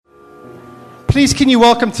Please can you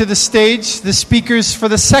welcome to the stage the speakers for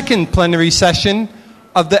the second plenary session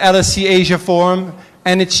of the LSE Asia Forum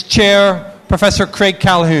and its chair, Professor Craig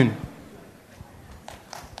Calhoun.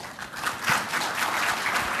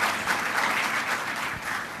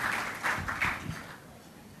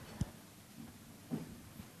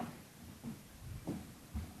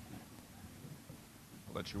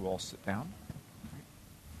 I'll let you all sit down.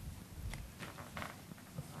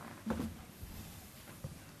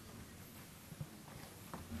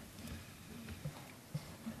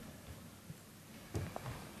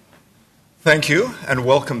 Thank you, and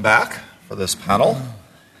welcome back for this panel.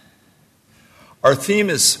 Our theme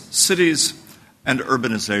is cities and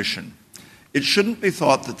urbanization. It shouldn't be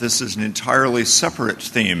thought that this is an entirely separate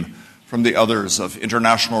theme from the others of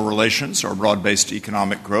international relations or broad-based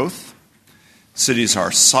economic growth. Cities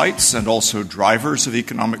are sites and also drivers of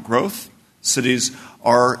economic growth. Cities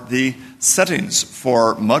are the settings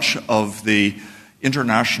for much of the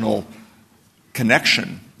international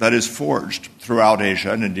connection that is forged throughout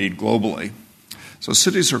Asia and indeed globally. So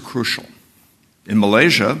cities are crucial. In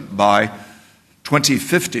Malaysia, by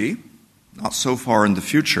 2050, not so far in the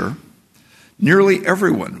future, nearly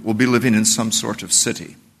everyone will be living in some sort of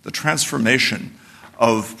city. The transformation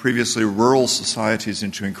of previously rural societies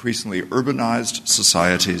into increasingly urbanized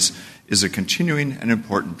societies is a continuing and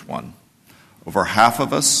important one. Over half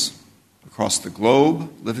of us across the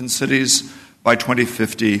globe live in cities. By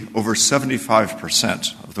 2050, over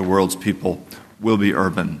 75% of the world's people will be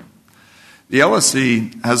urban. The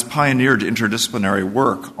LSE has pioneered interdisciplinary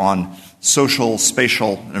work on social,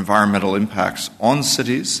 spatial, and environmental impacts on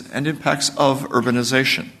cities and impacts of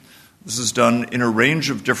urbanization. This is done in a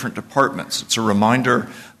range of different departments. It's a reminder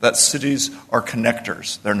that cities are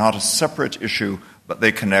connectors. They're not a separate issue, but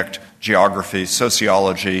they connect geography,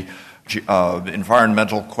 sociology,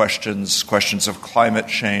 environmental questions, questions of climate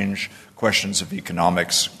change, questions of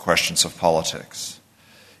economics, questions of politics.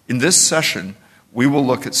 In this session, we will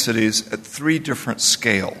look at cities at three different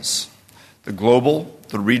scales: the global,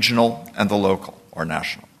 the regional, and the local, or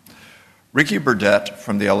national. Ricky Burdett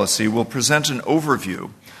from the LSE will present an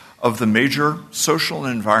overview of the major social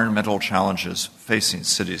and environmental challenges facing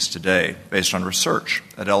cities today based on research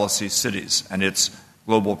at LSE Cities and its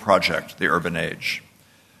global project, The Urban Age.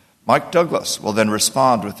 Mike Douglas will then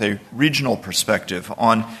respond with a regional perspective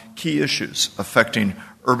on key issues affecting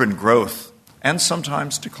urban growth and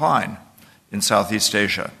sometimes decline in Southeast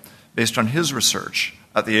Asia, based on his research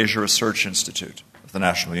at the Asia Research Institute of the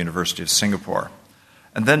National University of Singapore.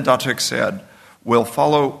 And then Datuk Syed will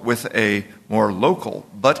follow with a more local,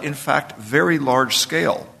 but in fact very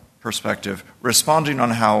large-scale perspective, responding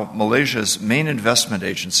on how Malaysia's main investment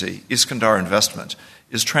agency, Iskandar Investment,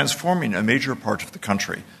 is transforming a major part of the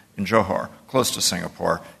country in Johor, close to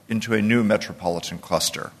Singapore, into a new metropolitan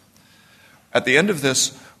cluster. At the end of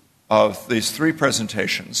these three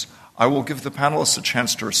presentations, I will give the panelists a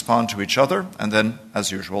chance to respond to each other and then,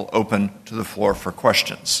 as usual, open to the floor for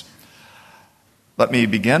questions. Let me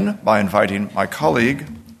begin by inviting my colleague,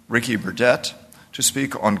 Ricky Burdett, to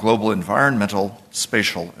speak on global environmental,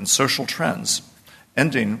 spatial, and social trends,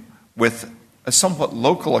 ending with a somewhat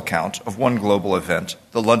local account of one global event,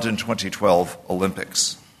 the London 2012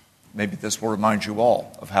 Olympics. Maybe this will remind you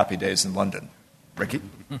all of happy days in London. Ricky?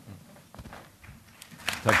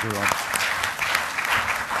 Thank you, Ron.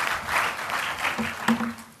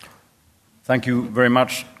 Thank you very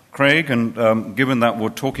much, Craig. And given that we're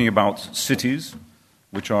talking about cities,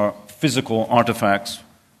 which are physical artifacts,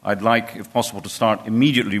 I'd like, if possible, to start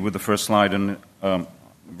immediately with the first slide and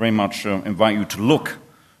very much invite you to look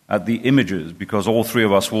at the images, because all three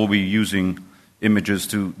of us will be using images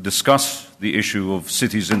to discuss the issue of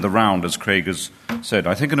cities in the round, as Craig has said.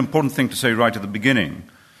 I think an important thing to say right at the beginning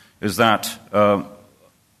is that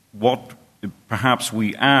what perhaps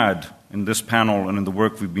we add in this panel and in the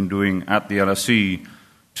work we've been doing at the LSE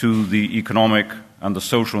to the economic and the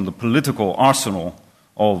social and the political arsenal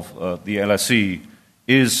of the LSE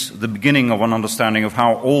is the beginning of an understanding of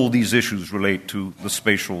how all these issues relate to the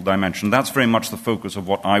spatial dimension. That's very much the focus of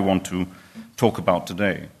what I want to talk about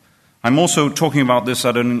today. I'm also talking about this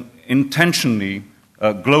at an intentionally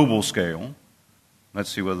global scale. Let's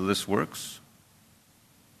see whether this works.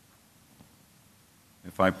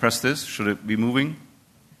 If I press this, should it be moving?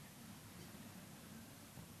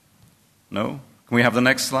 No? Can we have the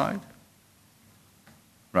next slide?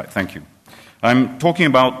 Right, thank you. I'm talking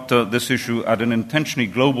about this issue at an intentionally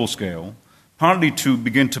global scale, partly to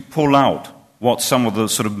begin to pull out what some of the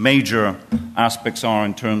sort of major aspects are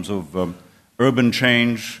in terms of urban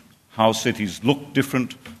change, how cities look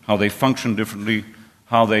different, how they function differently,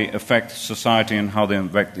 how they affect society and how they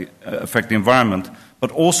affect the environment,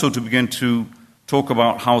 but also to begin to talk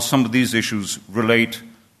about how some of these issues relate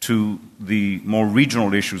to the more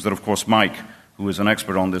regional issues that, of course, Mike, who is an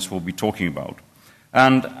expert on this, will be talking about.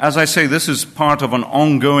 And as I say, this is part of an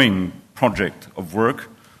ongoing project of work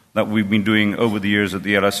that we've been doing over the years at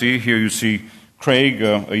the LSE. Here you see Craig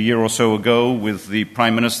a year or so ago with the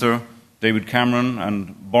Prime Minister, David Cameron,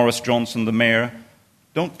 and Boris Johnson, the Mayor.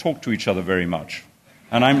 Don't talk to each other very much.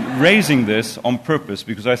 And I'm raising this on purpose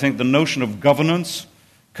because I think the notion of governance,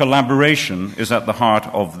 collaboration, is at the heart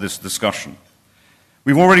of this discussion.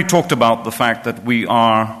 We've already talked about the fact that we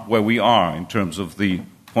are where we are in terms of the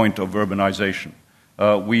point of urbanization.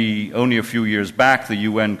 Only a few years back, the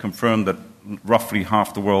UN confirmed that roughly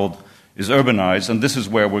half the world is urbanized, and this is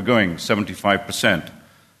where we're going, 75%.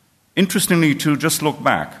 Interestingly, to just look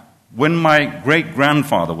back, when my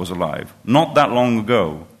great-grandfather was alive, not that long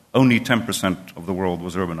ago, only 10% of the world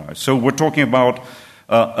was urbanized. So we're talking about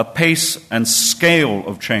a pace and scale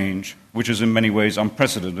of change which is in many ways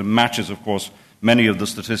unprecedented and matches, of course, many of the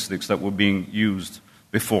statistics that were being used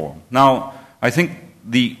before. Now, I think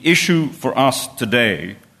the issue for us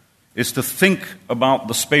today is to think about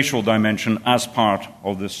the spatial dimension as part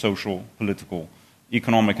of this social, political,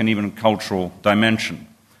 economic, and even cultural dimension.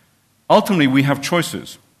 Ultimately, we have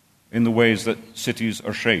choices in the ways that cities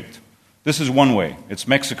are shaped. This is one way. It's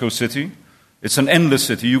Mexico City. It's an endless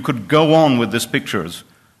city. You could go on with these pictures,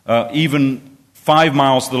 even 5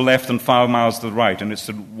 miles to the left and 5 miles to the right, and it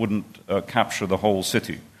wouldn't capture the whole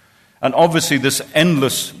city. And obviously, this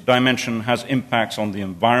endless dimension has impacts on the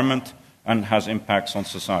environment and has impacts on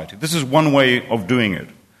society. This is one way of doing it.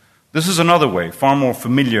 This is another way, far more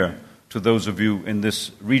familiar to those of you in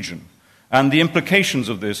this region. And the implications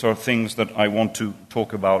of this are things that I want to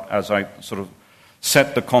talk about as I sort of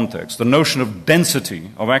set the context. The notion of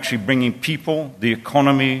density, of actually bringing people, the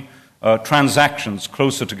economy, transactions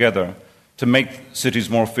closer together to make cities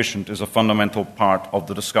more efficient is a fundamental part of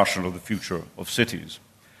the discussion of the future of cities.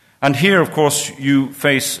 And here, of course, you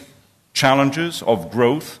face challenges of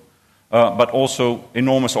growth, but also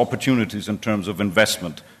enormous opportunities in terms of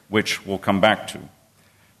investment, which we'll come back to.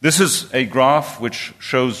 This is a graph which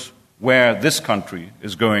shows where this country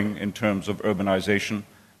is going in terms of urbanization,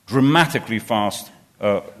 dramatically fast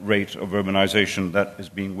rate of urbanization that is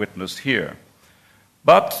being witnessed here.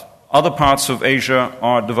 But other parts of Asia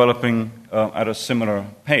are developing at a similar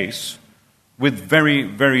pace with very,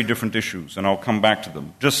 very different issues, and I'll come back to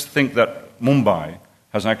them. Just think that Mumbai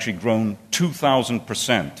has actually grown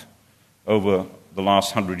 2,000% over the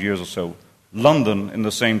last 100 years or so. London, in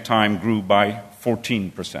the same time, grew by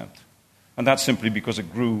 14%. And that's simply because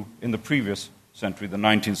it grew in the previous century, the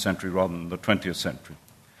 19th century, rather than the 20th century.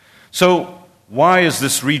 So why is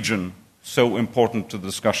this region so important to the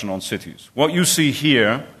discussion on cities? What you see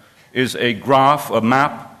here is a graph, a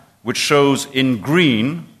map, which shows in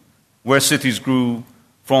green where cities grew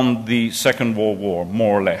from the Second World War,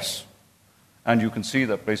 more or less. And you can see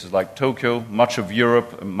that places like Tokyo, much of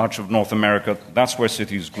Europe, much of North America, that's where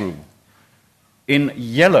cities grew. In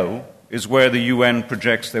yellow is where the UN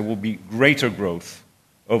projects there will be greater growth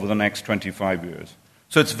over the next 25 years.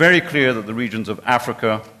 So it's very clear that the regions of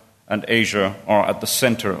Africa and Asia are at the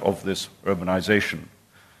center of this urbanization.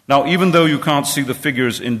 Now, even though you can't see the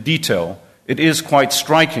figures in detail, it is quite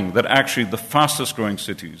striking that actually the fastest growing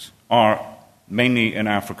cities are mainly in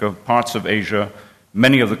Africa, parts of Asia,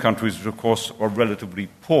 many of the countries which, of course, are relatively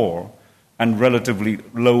poor and relatively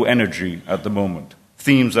low energy at the moment,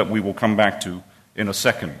 themes that we will come back to in a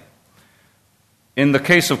second. In the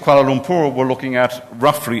case of Kuala Lumpur, we're looking at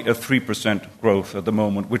roughly a 3% growth at the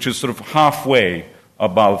moment, which is sort of halfway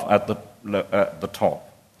above at the top.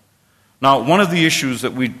 Now, one of the issues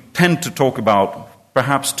that we tend to talk about,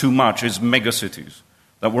 perhaps too much, is megacities,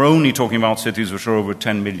 that we're only talking about cities which are over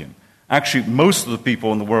 10 million. Actually, most of the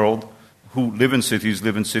people in the world who live in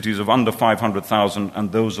cities of under 500,000,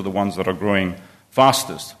 and those are the ones that are growing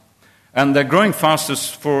fastest. And they're growing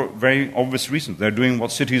fastest for very obvious reasons. They're doing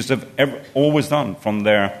what cities have always done, from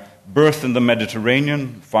their birth in the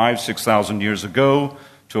Mediterranean 5,000 to 6,000 years ago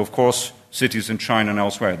to, of course, cities in China and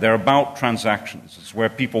elsewhere. They're about transactions. It's where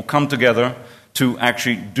people come together to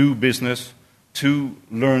actually do business, to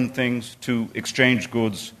learn things, to exchange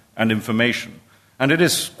goods and information. And it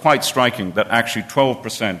is quite striking that actually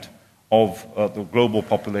 12% of the global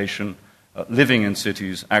population living in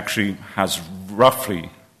cities actually has roughly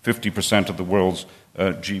 50% of the world's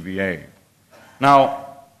GVA. Now,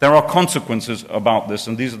 there are consequences about this,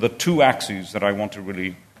 and these are the two axes that I want to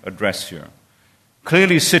really address here.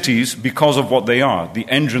 Clearly, cities, because of what they are, the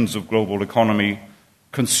engines of global economy,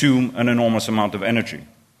 consume an enormous amount of energy.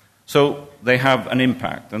 So they have an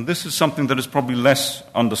impact, and this is something that is probably less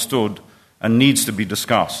understood and needs to be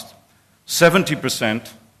discussed. 70%,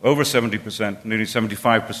 over 70%, nearly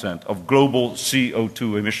 75% of global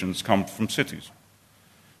CO2 emissions come from cities.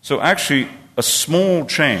 So actually, a small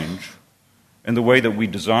change in the way that we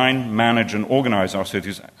design, manage, and organize our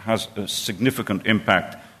cities has a significant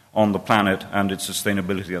impact on the planet and its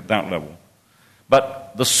sustainability at that level.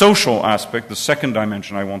 But the social aspect, the second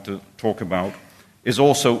dimension I want to talk about, is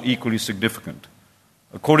also equally significant.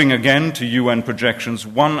 According again to UN projections,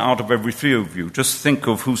 1 out of every 3 of you, just think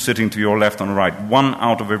of who's sitting to your left and right, 1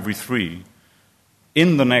 out of every 3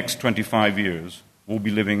 in the next 25 years will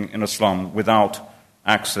be living in a slum without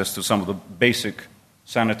access to some of the basic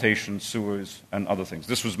sanitation, sewers, and other things.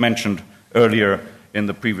 This was mentioned earlier in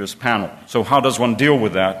the previous panel. So how does one deal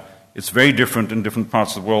with that? It's very different in different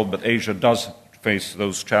parts of the world, but Asia does face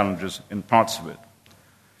those challenges in parts of it.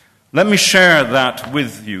 Let me share that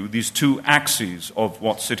with you, these 2 axes of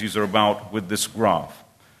what cities are about with this graph.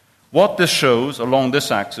 What this shows along this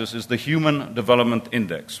axis is the Human Development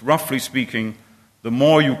Index. Roughly speaking, the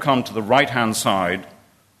more you come to the right-hand side,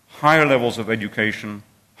 higher levels of education,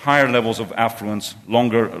 higher levels of affluence,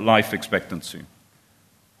 longer life expectancy.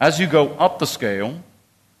 As you go up the scale,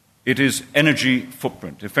 it is energy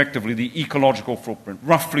footprint, effectively the ecological footprint,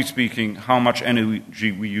 roughly speaking, how much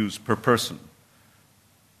energy we use per person.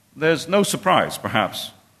 There's no surprise,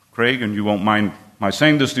 perhaps, Craig, and you won't mind my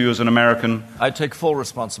saying this to you as an American. I take full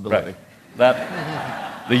responsibility. Right,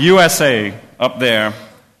 that the USA up there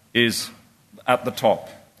is at the top.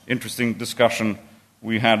 Interesting discussion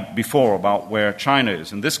we had before about where China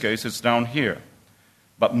is. In this case, it's down here,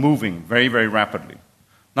 but moving very, very rapidly.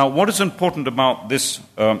 Now, what is important about this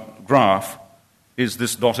graph is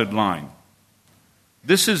this dotted line.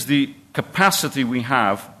 This is the capacity we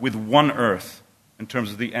have with one Earth in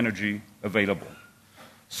terms of the energy available.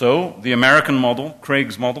 So, the American model,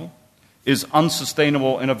 Craig's model, is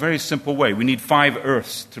unsustainable in a very simple way. We need 5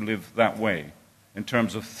 Earths to live that way in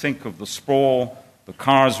terms of think of the sprawl, the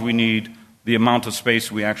cars we need, the amount of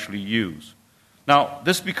space we actually use. Now,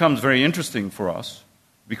 this becomes very interesting for us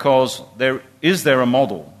because is there a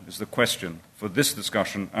model, is the question for this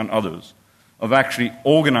discussion and others, of actually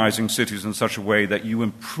organizing cities in such a way that you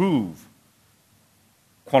improve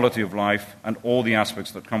quality of life and all the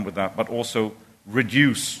aspects that come with that, but also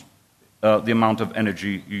reduce the amount of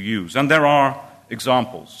energy you use. And there are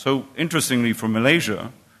examples. So, interestingly, for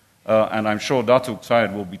Malaysia, and I'm sure Datuk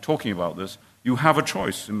Syed will be talking about this, you have a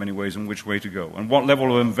choice in many ways in which way to go. And what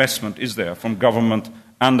level of investment is there from government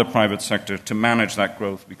and the private sector to manage that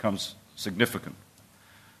growth becomes significant.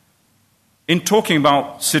 In talking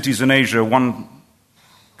about cities in Asia, one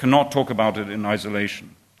cannot talk about it in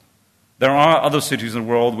isolation. There are other cities in the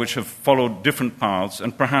world which have followed different paths,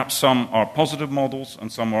 and perhaps some are positive models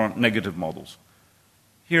and some are negative models.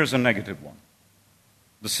 Here's a negative one.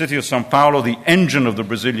 The city of São Paulo, the engine of the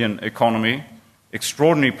Brazilian economy,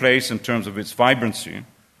 extraordinary place in terms of its vibrancy,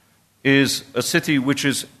 is a city which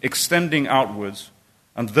is extending outwards,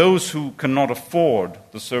 and those who cannot afford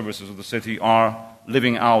the services of the city are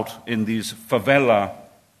living out in these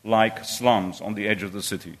favela-like slums on the edge of the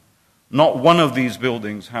city. Not one of these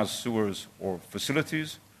buildings has sewers or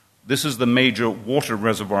facilities. This is the major water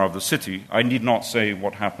reservoir of the city. I need not say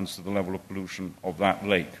what happens to the level of pollution of that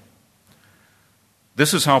lake.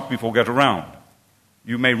 This is how people get around.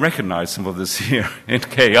 You may recognize some of this here in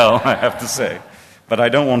KL, I have to say, but I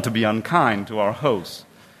don't want to be unkind to our hosts.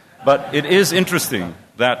 But it is interesting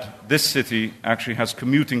that this city actually has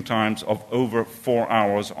commuting times of over 4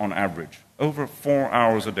 hours on average. Over 4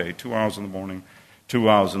 hours a day, 2 hours in the morning, 2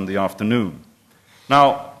 hours in the afternoon.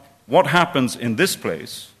 Now, what happens in this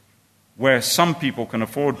place, where some people can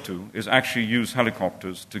afford to, is actually use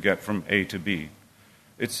helicopters to get from A to B.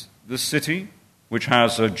 It's this city, which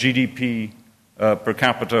has a GDP per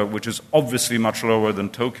capita, which is obviously much lower than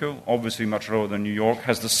Tokyo, obviously much lower than New York,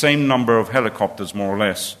 has the same number of helicopters, more or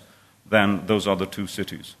less, than those other 2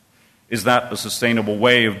 cities. Is that a sustainable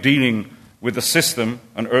way of dealing with a system,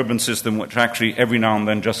 an urban system, which actually every now and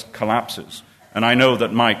then just collapses? And I know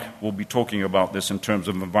that Mike will be talking about this in terms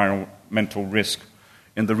of environmental risk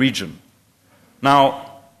in the region.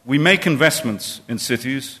 Now, we make investments in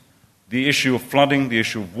cities. The issue of flooding, the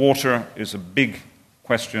issue of water is a big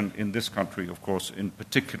question in this country, of course, in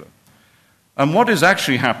particular. And what is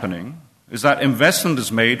actually happening is that investment is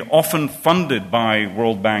made, often funded by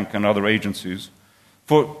World Bank and other agencies,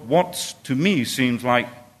 for what to me seems like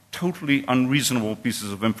totally unreasonable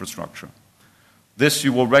pieces of infrastructure. This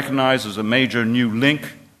you will recognize as a major new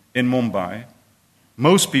link in Mumbai.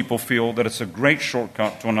 Most people feel that it's a great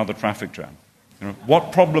shortcut to another traffic jam.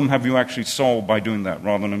 What problem have you actually solved by doing that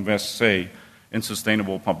rather than invest, say, in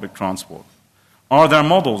sustainable public transport? Are there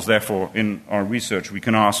models, therefore, in our research we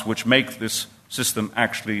can ask which make this system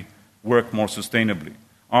actually work more sustainably?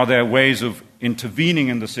 Are there ways of intervening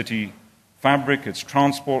in the city fabric, its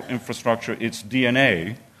transport infrastructure, its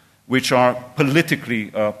DNA, which are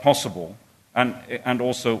politically possible and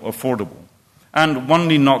also affordable? And one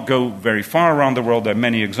need not go very far around the world. There are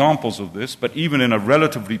many examples of this, but even in a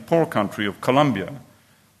relatively poor country of Colombia,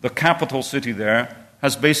 the capital city there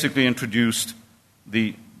has basically introduced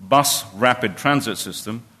the bus rapid transit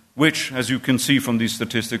system, which, as you can see from these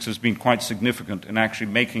statistics, has been quite significant in actually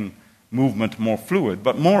making movement more fluid,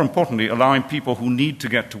 but more importantly, allowing people who need to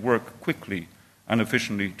get to work quickly and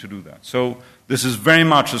efficiently to do that. So this is very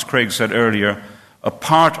much, as Craig said earlier, a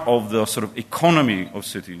part of the sort of economy of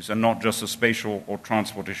cities and not just a spatial or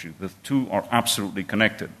transport issue. The two are absolutely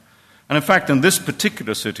connected. And in fact, in this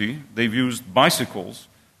particular city, they've used bicycles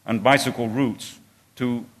and bicycle routes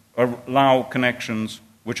to allow connections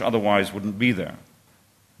which otherwise wouldn't be there.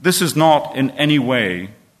 This is not in any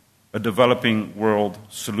way a developing world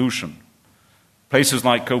solution. Places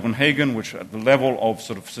like Copenhagen, which at the level of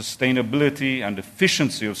sort of sustainability and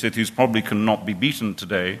efficiency of cities probably cannot be beaten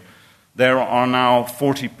today, there are now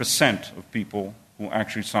 40% of people who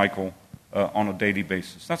actually cycle on a daily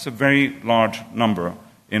basis. That's a very large number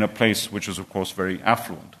in a place which is, of course, very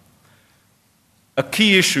affluent. A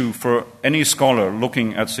key issue for any scholar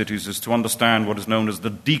looking at cities is to understand what is known as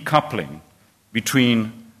the decoupling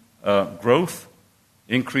between growth,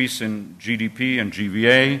 increase in GDP and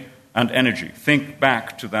GVA, and energy. Think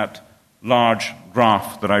back to that large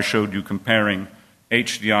graph that I showed you comparing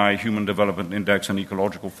HDI, Human Development Index, and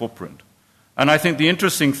ecological footprint. And I think the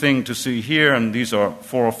interesting thing to see here, and these are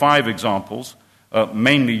 4 or 5 examples,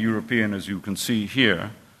 mainly European, as you can see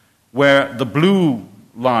here, where the blue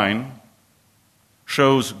line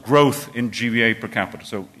shows growth in GVA per capita,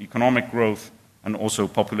 so economic growth and also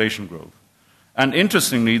population growth. And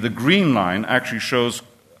interestingly, the green line actually shows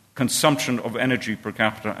consumption of energy per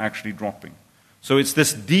capita actually dropping. So it's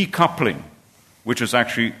this decoupling which is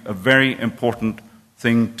actually a very important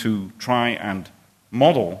thing to try and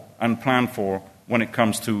model and plan for when it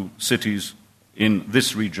comes to cities in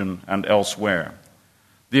this region and elsewhere.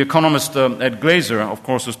 The economist Ed Glaser, of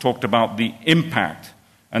course, has talked about the impact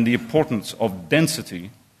and the importance of density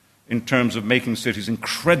in terms of making cities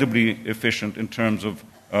incredibly efficient in terms of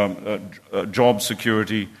job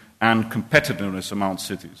security and competitiveness among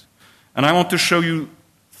cities. And I want to show you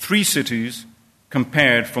 3 cities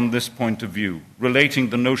compared from this point of view,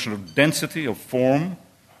 relating the notion of density, of form,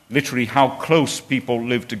 literally how close people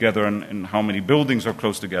live together and how many buildings are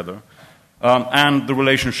close together, and the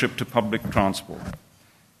relationship to public transport.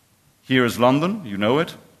 Here is London, you know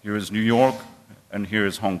it, here is New York, and here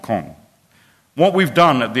is Hong Kong. What we've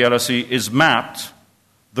done at the LSE is mapped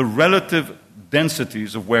the relative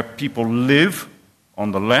densities of where people live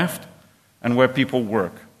on the left and where people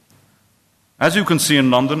work. As you can see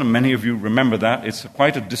in London, and many of you remember that, it's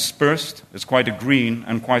quite a dispersed, it's quite a green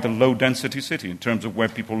and quite a low-density city in terms of where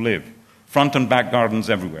people live. Front and back gardens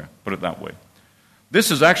everywhere, put it that way.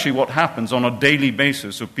 This is actually what happens on a daily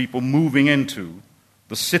basis of people moving into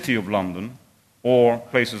the city of London or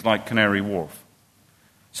places like Canary Wharf.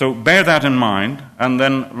 So bear that in mind and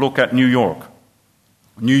then look at New York.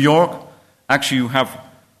 New York, actually you have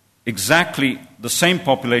exactly the same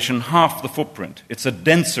population, half the footprint. It's a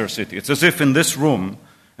denser city. It's as if in this room,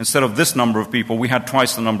 instead of this number of people, we had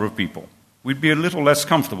twice the number of people. We'd be a little less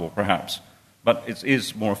comfortable, perhaps, but it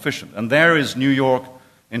is more efficient. And there is New York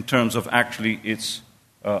in terms of actually its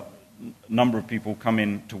number of people come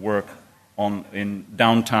in to work in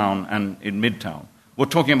downtown and in midtown. We're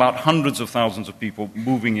talking about hundreds of thousands of people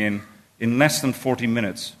moving in less than 40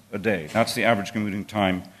 minutes a day. That's the average commuting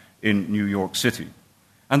time in New York City.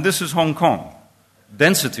 And this is Hong Kong.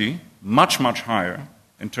 Density, much, much higher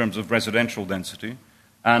in terms of residential density,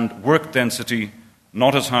 and work density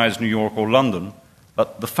not as high as New York or London,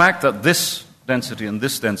 but the fact that this density and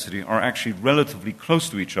this density are actually relatively close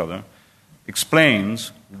to each other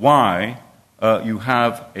explains why you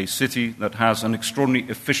have a city that has an extraordinary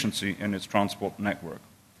efficiency in its transport network.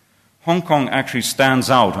 Hong Kong actually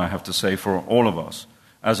stands out, I have to say, for all of us,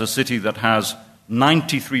 as a city that has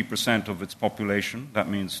 93% of its population, that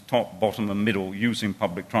means top, bottom, and middle, using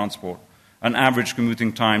public transport, and average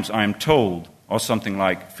commuting times, I am told, are something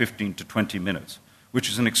like 15 to 20 minutes, which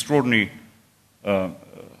is an extraordinary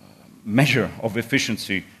measure of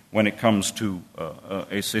efficiency when it comes to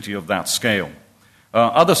a city of that scale.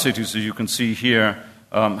 Other cities, as you can see here,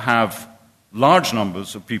 have large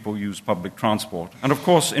numbers of people use public transport. And of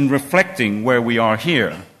course, in reflecting where we are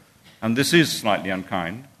here, and this is slightly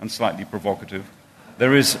unkind and slightly provocative,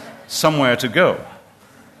 there is somewhere to go.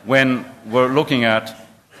 when we're looking at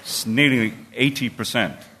nearly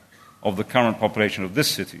 80% of the current population of this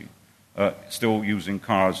city still using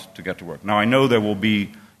cars to get to work. Now, I know there will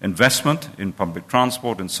be investment in public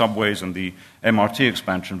transport, in subways, and the MRT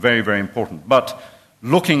expansion, very, very important. But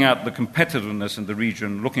looking at the competitiveness in the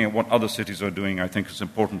region, looking at what other cities are doing, I think it's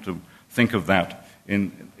important to think of that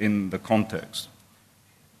in the context.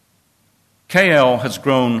 KL has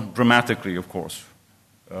grown dramatically, of course.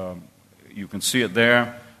 You can see it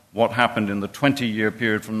there, what happened in the 20-year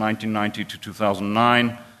period from 1990 to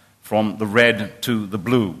 2009, from the red to the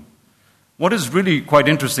blue. What is really quite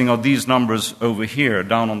interesting are these numbers over here,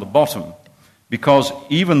 down on the bottom, because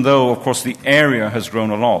even though, of course, the area has grown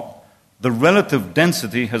a lot, the relative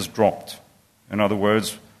density has dropped. In other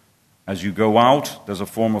words, as you go out, there's a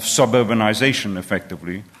form of suburbanization,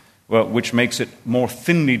 effectively, which makes it more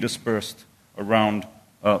thinly dispersed around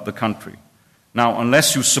the country. Now,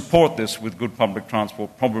 unless you support this with good public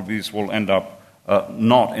transport, probably this will end up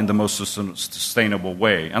not in the most sustainable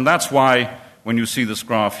way. And that's why, when you see this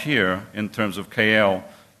graph here, in terms of KL,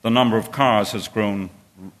 the number of cars has grown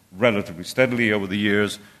relatively steadily over the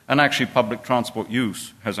years, and actually public transport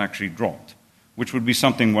use has actually dropped, which would be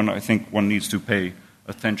something I think one needs to pay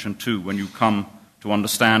attention to when you come to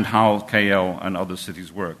understand how KL and other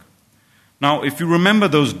cities work. Now, if you remember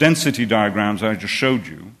those density diagrams I just showed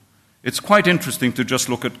you, it's quite interesting to just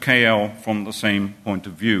look at KL from the same point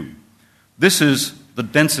of view. This is the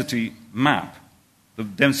density map, the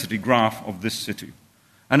density graph of this city.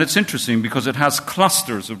 And it's interesting because it has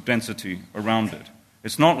clusters of density around it.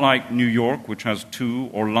 It's not like New York, which has 2,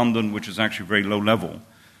 or London, which is actually very low level.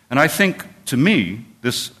 And I think, to me,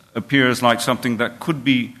 this appears like something that could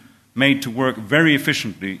be made to work very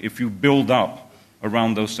efficiently if you build up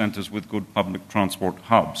around those centers with good public transport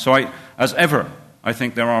hubs. So as ever, I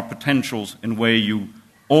think there are potentials in way you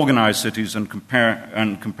organize cities and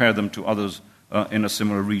compare them to others in a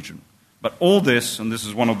similar region. But all this, and this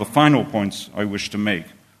is one of the final points I wish to make,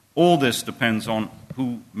 all this depends on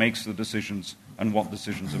who makes the decisions and what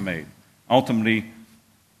decisions are made. Ultimately,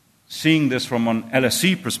 seeing this from an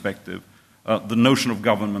LSE perspective, the notion of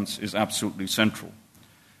governance is absolutely central.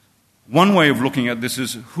 One way of looking at this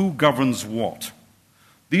is who governs what.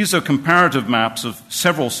 These are comparative maps of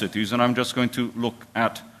several cities, and I'm just going to look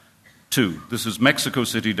at 2. This is Mexico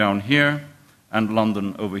City down here and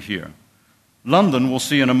London over here. London, we'll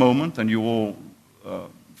see in a moment, and you're all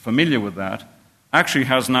familiar with that, actually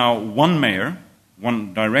has now one mayor,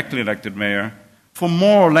 one directly elected mayor, for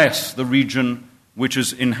more or less the region which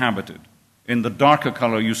is inhabited. In the darker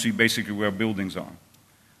color, you see basically where buildings are.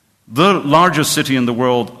 The largest city in the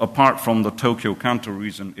world, apart from the Tokyo Kanto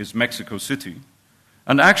region, is Mexico City.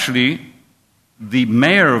 And actually, the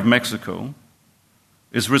mayor of Mexico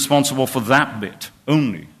is responsible for that bit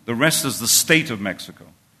only. The rest is the state of Mexico.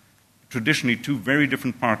 Traditionally, 2 very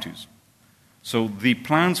different parties. So the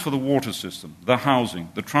plans for the water system, the housing,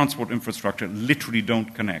 the transport infrastructure literally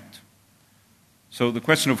don't connect. So the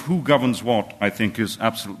question of who governs what, I think, is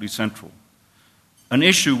absolutely central. An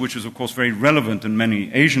issue which is, of course, very relevant in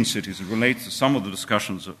many Asian cities, and relates to some of the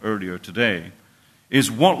discussions earlier today,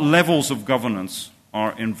 is what levels of governance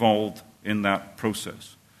are involved in that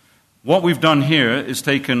process. What we've done here is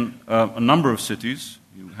taken a number of cities.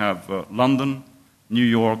 You have London, New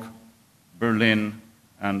York, Berlin,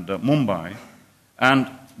 and Mumbai, and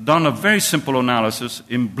done a very simple analysis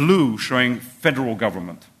in blue showing federal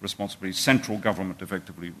government responsibility, central government,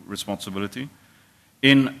 effectively, responsibility.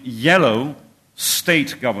 In yellow,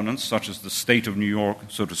 state governance, such as the state of New York,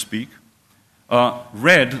 so to speak.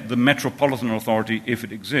 Red, the metropolitan authority, if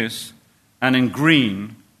it exists. And in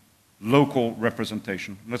green, local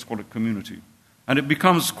representation. Let's call it community. And it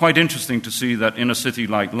becomes quite interesting to see that in a city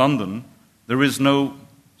like London, there is no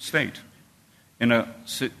state. In an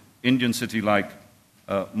Indian city like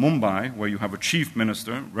Mumbai, where you have a chief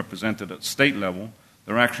minister represented at state level,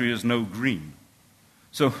 there actually is no green.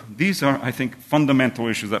 So these are, I think, fundamental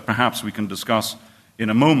issues that perhaps we can discuss in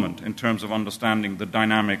a moment in terms of understanding the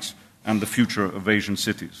dynamics and the future of Asian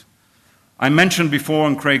cities. I mentioned before,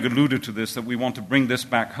 and Craig alluded to this, that we want to bring this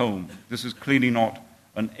back home. This is clearly not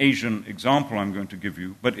an Asian example I'm going to give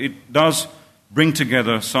you, but it does bring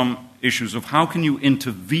together some issues of how can you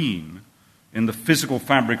intervene in the physical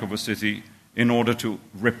fabric of a city in order to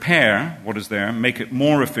repair what is there, make it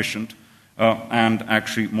more efficient, and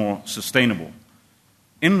actually more sustainable.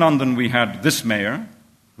 In London, we had this mayor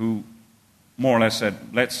who more or less said,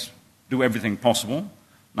 let's do everything possible.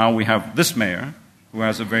 Now we have this mayor who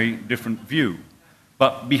has a very different view.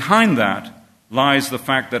 But behind that lies the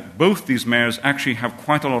fact that both these mayors actually have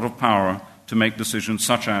quite a lot of power to make decisions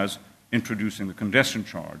such as introducing the congestion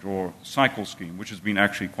charge or cycle scheme, which has been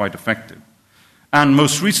actually quite effective. And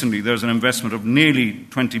most recently, there's an investment of nearly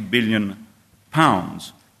 £20 billion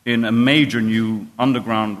in a major new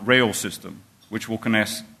underground rail system, which will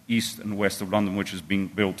connect east and west of London, which is being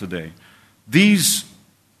built today. These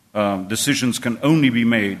decisions can only be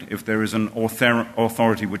made if there is an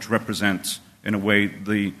authority which represents, in a way,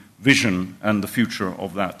 the vision and the future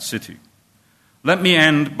of that city. Let me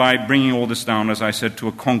end by bringing all this down, as I said, to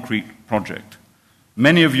a concrete project.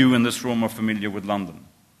 Many of you in this room are familiar with London.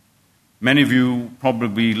 Many of you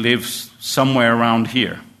probably live somewhere around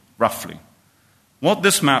here, roughly. What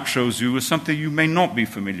this map shows you is something you may not be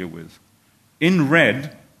familiar with. In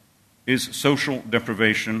red is social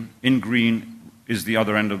deprivation, in green is the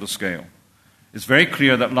other end of the scale. It's very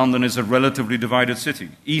clear that London is a relatively divided city.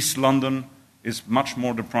 East London is much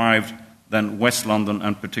more deprived than West London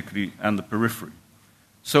and particularly and the periphery.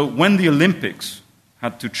 So when the Olympics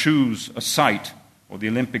had to choose a site, or the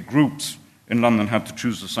Olympic groups in London had to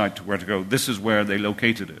choose a site to where to go, this is where they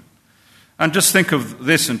located it. And just think of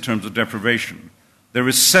this in terms of deprivation. There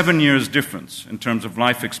is 7 years difference in terms of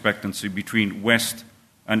life expectancy between West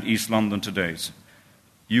and East London today.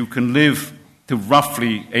 You can live to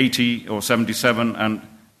roughly 80 or 77, and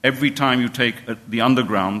every time you take the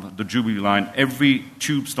underground, the Jubilee line, every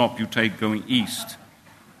tube stop you take going east,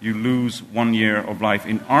 you lose 1 year of life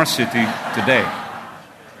in our city today.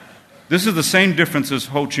 This is the same difference as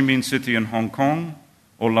Ho Chi Minh City and Hong Kong,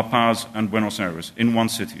 or La Paz and Buenos Aires in one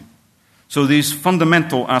city. So these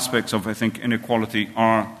fundamental aspects of, I think, inequality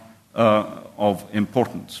are of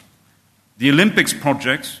importance. The Olympics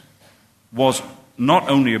project was not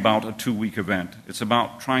only about a 2-week event, it's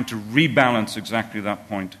about trying to rebalance exactly that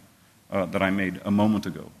point that I made a moment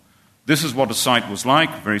ago. This is what the site was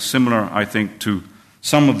like, very similar, I think, to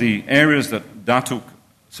some of the areas that Datuk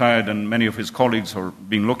Syed and many of his colleagues are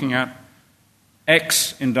being looking at.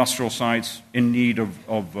 Ex-industrial sites in need of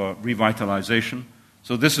revitalization.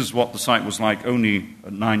 So this is what the site was like only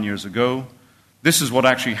 9 years ago. This is what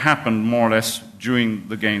actually happened more or less during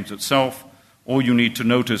the games itself. All you need to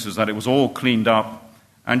notice is that it was all cleaned up,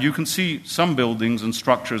 and you can see some buildings and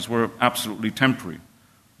structures were absolutely temporary.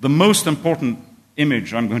 The most important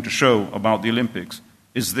image I'm going to show about the Olympics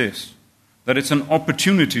is this, that it's an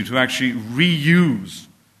opportunity to actually reuse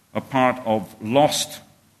a part of lost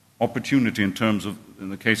opportunity in terms of, in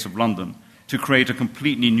the case of London, to create a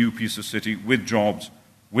completely new piece of city with jobs,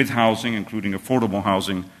 with housing, including affordable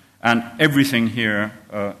housing, and everything here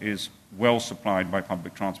is well supplied by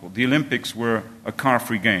public transport. The Olympics were a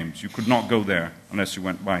car-free games. You could not go there unless you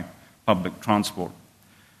went by public transport.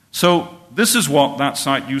 So this is what that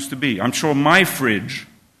site used to be. I'm sure my fridge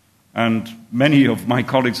and many of my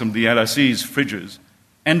colleagues from the LSE's fridges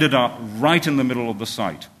ended up right in the middle of the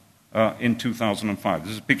site in 2005.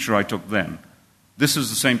 This is a picture I took then. This is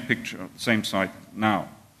the same picture, same site now.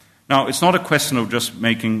 Now, it's not a question of just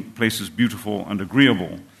making places beautiful and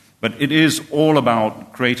agreeable, but it is all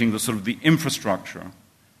about creating the sort of the infrastructure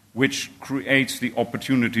which creates the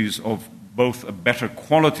opportunities of both a better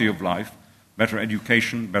quality of life, better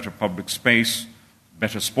education, better public space,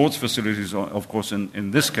 better sports facilities, of course,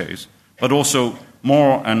 in this case, but also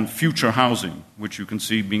more and future housing, which you can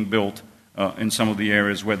see being built in some of the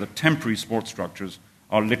areas where the temporary sports structures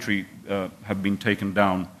are literally have been taken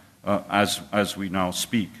down as we now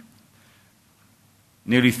speak.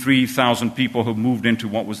 Nearly 3,000 people have moved into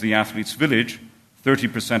what was the Athletes' Village.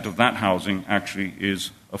 30% of that housing actually is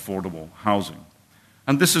affordable housing.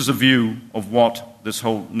 And this is a view of what this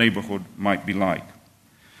whole neighborhood might be like.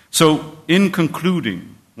 So, in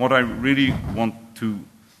concluding, what I really want to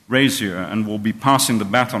raise here, and we'll be passing the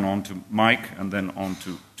baton on to Mike and then on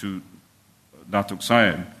to Datuk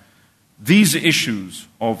Syed, these issues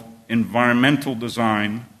of environmental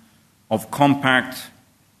design, of compact,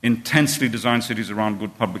 intensely designed cities around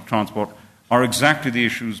good public transport are exactly the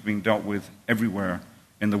issues being dealt with everywhere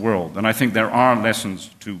in the world. And I think there are lessons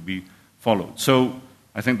to be followed. So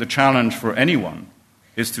I think the challenge for anyone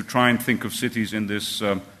is to try and think of cities in this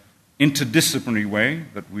interdisciplinary way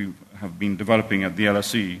that we have been developing at the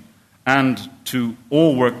LSE, and to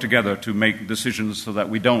all work together to make decisions so that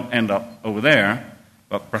we don't end up over there,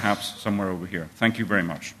 but perhaps somewhere over here. Thank you very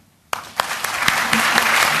much.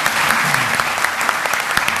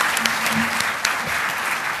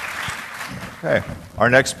 Okay. Our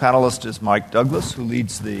next panelist is Mike Douglas, who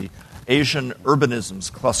leads the Asian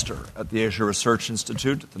Urbanisms Cluster at the Asia Research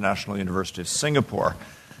Institute at the National University of Singapore.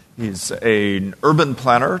 He's an urban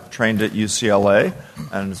planner trained at UCLA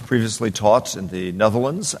and has previously taught in the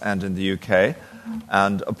Netherlands and in the UK.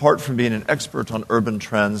 And apart from being an expert on urban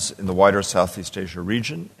trends in the wider Southeast Asia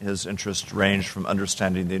region, his interests range from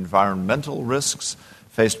understanding the environmental risks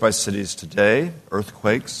faced by cities today,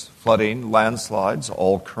 earthquakes, flooding, landslides,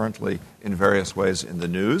 all currently in various ways in the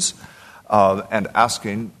news, and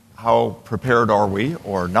asking how prepared are we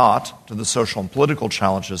or not to the social and political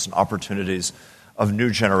challenges and opportunities of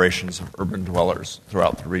new generations of urban dwellers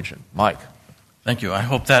throughout the region. Mike. Thank you. I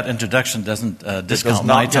hope that introduction doesn't discount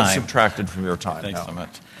my time. It does not get subtracted from your time. Thanks so much.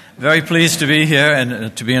 Very pleased to be here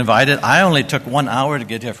and to be invited. I only took 1 hour to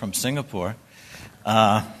get here from Singapore.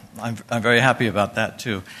 I'm very happy about that,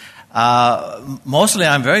 too. Mostly,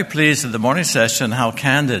 I'm very pleased at the morning session how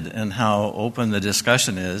candid and how open the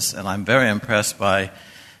discussion is, and I'm very impressed by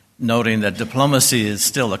noting that diplomacy is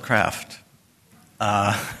still a craft.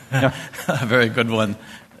 A very good one,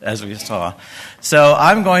 as we saw. So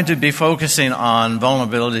I'm going to be focusing on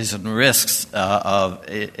vulnerabilities and risks of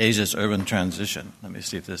Asia's urban transition. Let me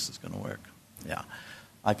see if this is going to work. Yeah.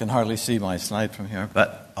 I can hardly see my slide from here,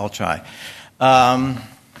 but I'll try.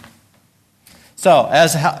 So,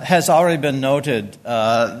 as has already been noted,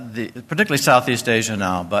 particularly Southeast Asia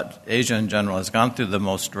now, but Asia in general, has gone through the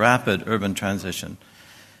most rapid urban transition,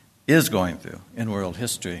 is going through in world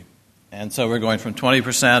history. And so we're going from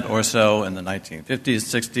 20% or so in the 1950s,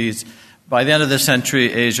 60s. By the end of the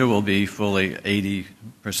century, Asia will be fully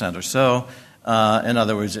 80% or so. In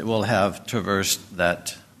other words, it will have traversed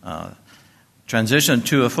that transition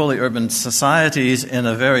to a fully urban societies in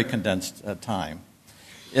a very condensed time.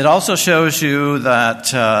 It also shows you that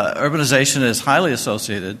urbanization is highly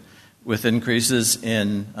associated with increases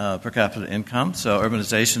in per capita income. So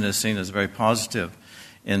urbanization is seen as very positive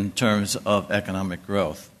in terms of economic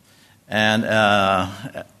growth. And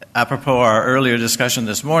apropos our earlier discussion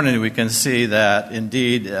this morning, we can see that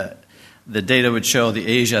indeed the data would show the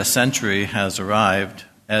Asia century has arrived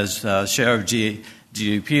as share of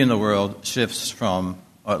GDP in the world shifts from,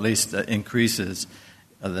 or at least increases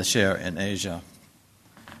the share in Asia.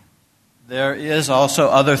 There is also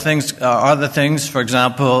other things, for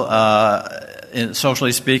example,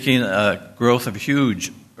 socially speaking, growth of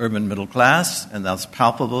huge urban middle class, and that's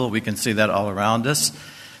palpable. We can see that all around us.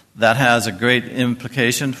 That has a great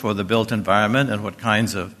implication for the built environment and what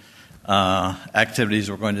kinds of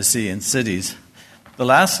activities we're going to see in cities. The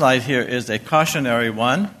last slide here is a cautionary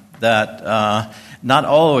one that not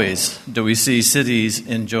always do we see cities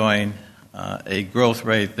enjoying a growth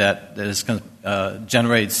rate that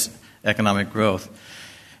generates economic growth.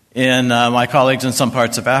 My colleagues in some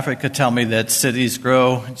parts of Africa tell me that cities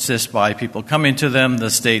grow just by people coming to them. The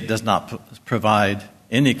state does not provide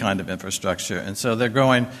any kind of infrastructure, and so they're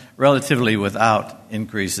growing relatively without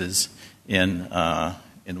increases in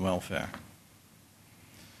welfare.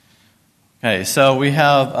 Okay, so we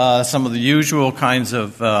have some of the usual kinds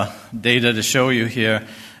of data to show you here,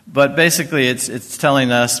 but basically it's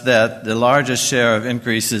telling us that the largest share of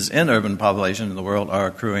increases in urban population in the world are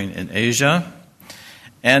accruing in Asia,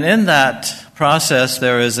 and in that process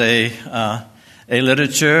there is a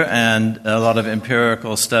literature and a lot of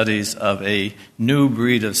empirical studies of a new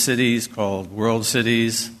breed of cities called world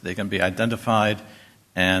cities. They can be identified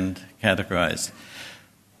and categorized.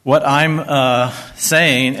 What I'm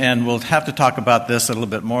saying, and we'll have to talk about this a little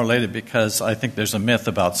bit more later because I think there's a myth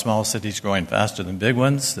about small cities growing faster than big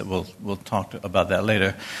ones, that we'll talk about that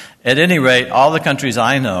later. At any rate, all the countries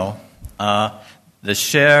I know, the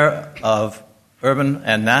share of urban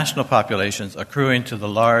and national populations accruing to the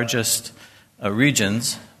largest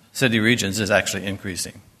city regions, is actually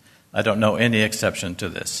increasing. I don't know any exception to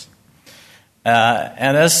this.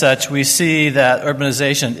 And as such, we see that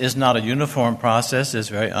urbanization is not a uniform process, it's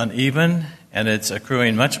very uneven, and it's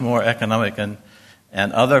accruing much more economic and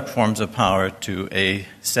other forms of power to a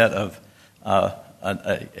set of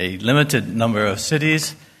a limited number of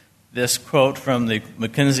cities. This quote from the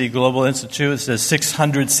McKinsey Global Institute says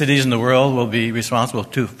 600 cities in the world will be responsible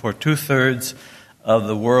for two-thirds of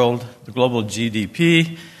the global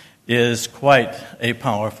GDP, is quite a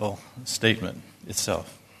powerful statement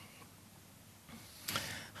itself.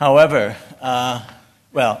 However,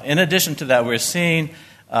 in addition to that, we're seeing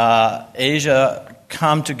Asia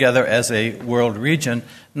come together as a world region,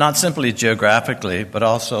 not simply geographically, but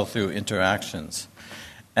also through interactions.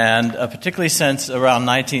 And particularly since around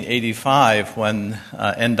 1985, when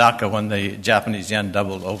the Japanese yen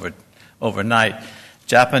doubled overnight,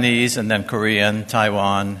 Japanese and then Korean,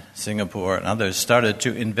 Taiwan, Singapore, and others started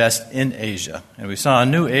to invest in Asia. And we saw a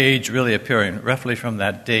new age really appearing roughly from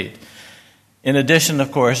that date. In addition,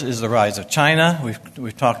 of course, is the rise of China.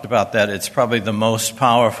 We've talked about that. It's probably the most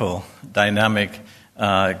powerful dynamic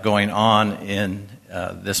going on in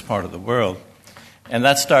this part of the world. And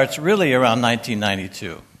that starts really around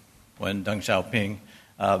 1992, when Deng Xiaoping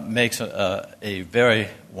makes a very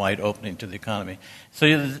wide opening to the economy.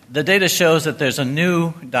 So the data shows that there's a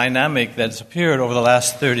new dynamic that's appeared over the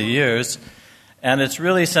last 30 years, and it's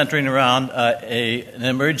really centering around an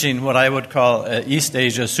emerging, what I would call, East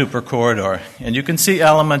Asia super corridor. And you can see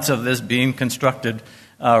elements of this being constructed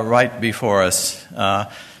right before us.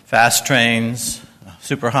 Fast trains,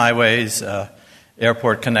 superhighways,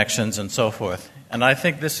 airport connections, and so forth. And I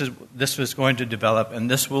think this was going to develop, and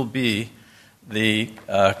this will be the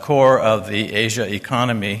core of the Asia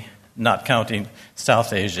economy, not counting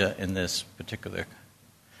South Asia in this particular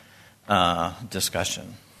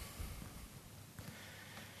discussion.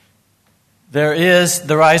 There is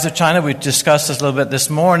the rise of China. We discussed this a little bit this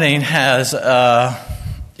morning.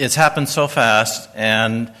 It's happened so fast,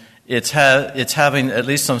 and it's having at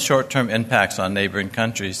least some short-term impacts on neighboring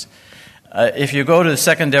countries. If you go to the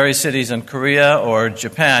secondary cities in Korea or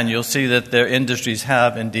Japan, you'll see that their industries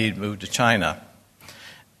have indeed moved to China.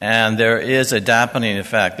 And there is a dampening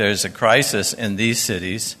effect. There's a crisis in these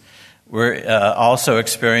cities. We're also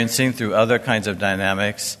experiencing, through other kinds of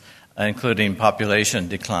dynamics, including population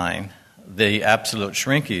decline, the absolute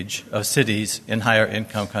shrinkage of cities in higher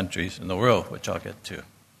income countries in the world, which I'll get to.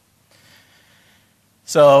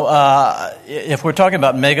 So if we're talking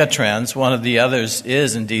about mega trends, one of the others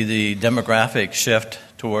is indeed the demographic shift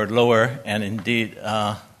toward lower and indeed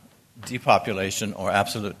depopulation or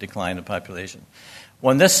absolute decline of population.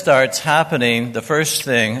 When this starts happening, the first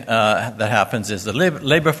thing that happens is the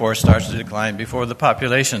labor force starts to decline before the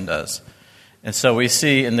population does. And so we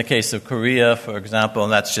see in the case of Korea, for example,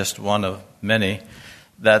 and that's just one of many,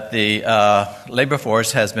 that the labor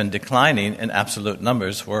force has been declining in absolute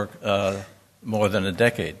numbers for more than a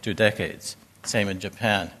decade, 2 decades. Same in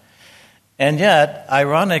Japan. And yet,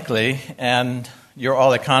 ironically, and you're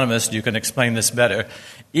all economists, you can explain this better,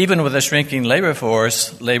 even with a shrinking labor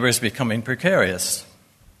force, labor is becoming precarious.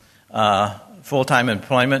 Full-time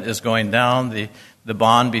employment is going down. The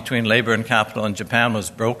bond between labor and capital in Japan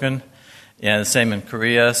was broken. And the same in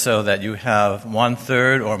Korea, so that you have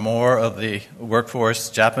 1/3 or more of the workforce,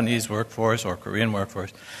 Japanese workforce or Korean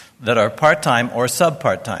workforce, that are part-time or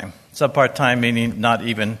sub-part-time. Sub-part-time meaning not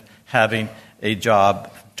even having a job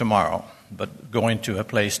tomorrow, but going to a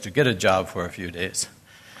place to get a job for a few days.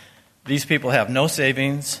 These people have no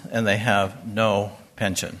savings and they have no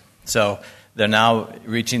pension. So they're now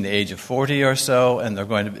reaching the age of 40 or so, and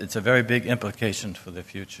it's a very big implication for the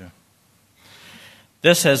future.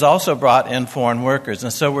 This has also brought in foreign workers,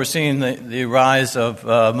 and so we're seeing the rise of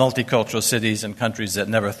multicultural cities in countries that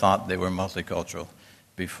never thought they were multicultural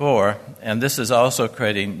before, and this is also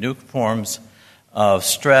creating new forms of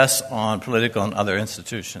stress on political and other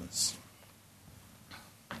institutions.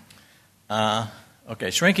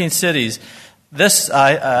 Shrinking cities. This,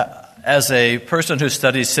 as a person who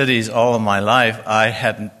studies cities all of my life, I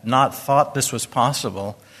had not thought this was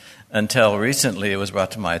possible until recently it was brought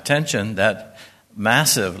to my attention that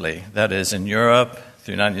massively, that is in Europe,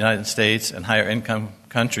 the United States, and higher income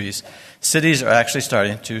countries, cities are actually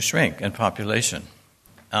starting to shrink in population.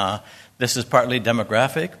 This is partly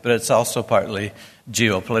demographic, but it's also partly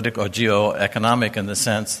geopolitical or geoeconomic in the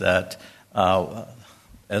sense that,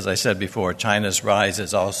 as I said before, China's rise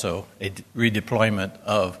is also a redeployment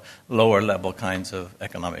of lower-level kinds of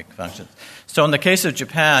economic functions. So in the case of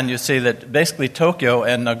Japan, you see that basically Tokyo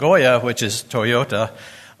and Nagoya, which is Toyota,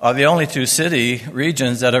 are the only 2 city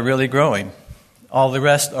regions that are really growing. All the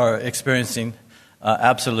rest are experiencing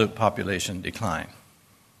absolute population decline.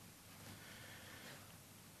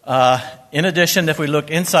 In addition, if we look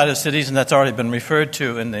inside of cities, and that's already been referred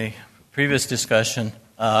to in the previous discussion,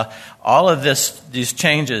 all of these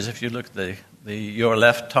changes, if you look at your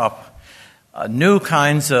left top, new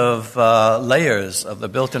kinds of layers of the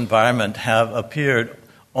built environment have appeared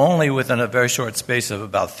only within a very short space of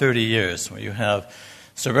about 30 years, where you have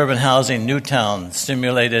suburban housing, new towns,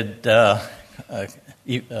 stimulated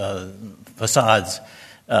facades,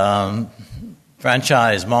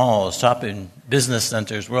 franchise malls, shopping, business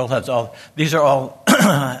centers, world hubs. These are all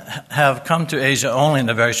have come to Asia only in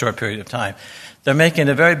a very short period of time. They're making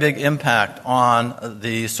a very big impact on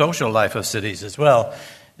the social life of cities as well.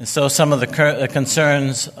 And so some of the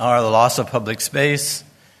concerns are the loss of public space,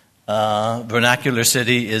 vernacular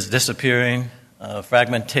city is disappearing,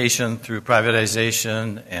 fragmentation through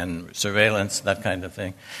privatization and surveillance, that kind of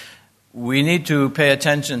thing. We need to pay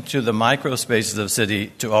attention to the micro spaces of city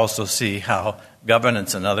to also see how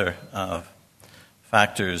governance and other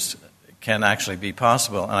factors can actually be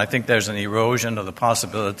possible. And I think there's an erosion of the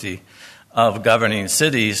possibility of governing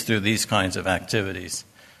cities through these kinds of activities.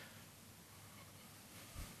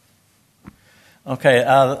 Okay,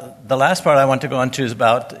 the last part I want to go into is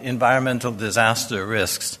about environmental disaster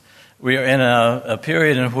risks. We are in a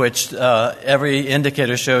period in which every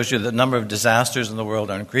indicator shows you the number of disasters in the world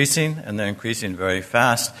are increasing, and they're increasing very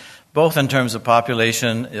fast, both in terms of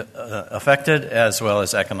population affected as well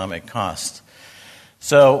as economic cost.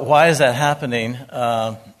 So why is that happening?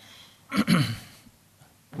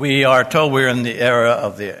 We are told we're in the era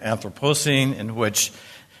of the Anthropocene, in which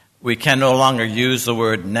we can no longer use the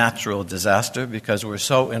word natural disaster because we're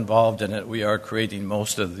so involved in it, we are creating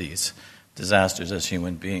most of these disasters as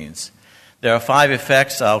human beings. There are 5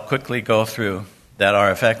 effects I'll quickly go through that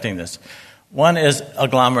are affecting this. One is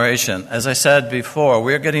agglomeration. As I said before,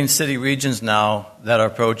 we're getting city regions now that are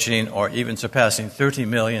approaching or even surpassing 30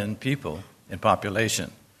 million people in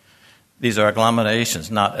population. These are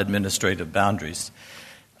agglomerations, not administrative boundaries.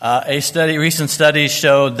 Recent study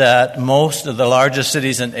showed that most of the largest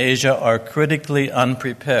cities in Asia are critically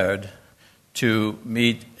unprepared to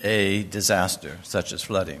meet a disaster, such as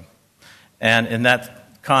flooding. And in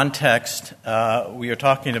that context, we are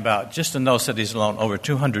talking about, just in those cities alone, over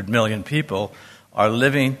 200 million people are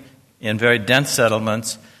living in very dense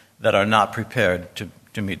settlements that are not prepared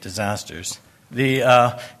to meet disasters.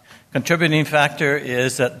 The contributing factor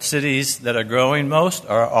is that cities that are growing most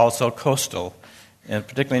are also coastal. And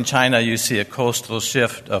particularly in China, you see a coastal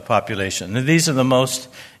shift of population. And these are the most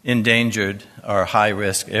endangered or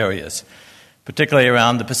high-risk areas, particularly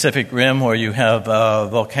around the Pacific Rim, where you have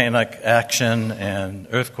volcanic action and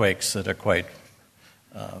earthquakes that are quite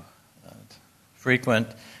frequent.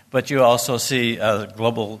 But you also see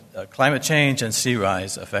global climate change and sea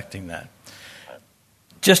rise affecting that.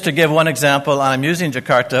 Just to give one example, I'm using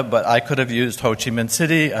Jakarta, but I could have used Ho Chi Minh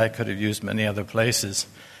City. I could have used many other places.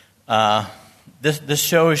 This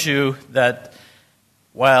shows you that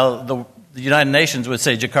while the United Nations would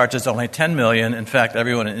say Jakarta is only 10 million, in fact,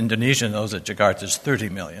 everyone in Indonesia knows that Jakarta is 30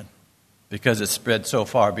 million because it's spread so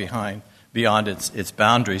far beyond its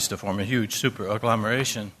boundaries to form a huge super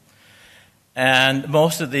agglomeration. And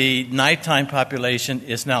most of the nighttime population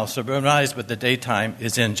is now suburbanized, but the daytime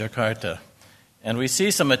is in Jakarta. And we see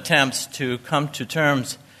some attempts to come to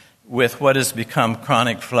terms with what has become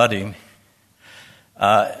chronic flooding.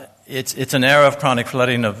 It's an era of chronic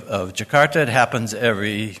flooding of Jakarta. It happens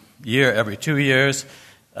every year, every 2 years.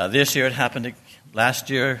 This year it happened. Last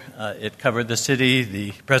year it covered the city.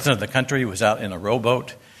 The president of the country was out in a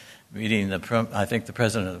rowboat meeting, I think, the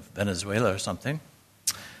president of Venezuela or something.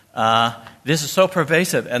 This is so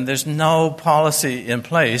pervasive, and there's no policy in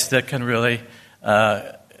place that can really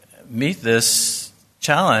meet this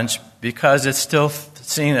challenge because it's still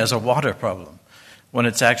seen as a water problem when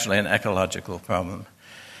it's actually an ecological problem.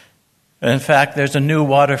 In fact, there's a new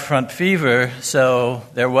waterfront fever, so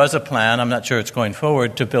there was a plan, I'm not sure it's going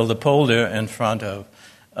forward, to build a polder in front of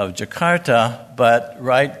Jakarta, but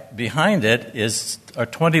right behind it are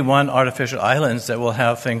 21 artificial islands that will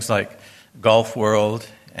have things like Golf World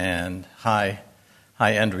and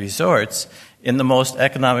high-end resorts in the most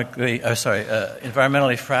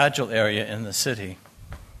environmentally fragile area in the city.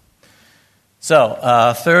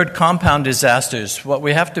 So, third, compound disasters. What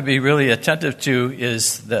we have to be really attentive to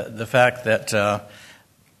is the fact that a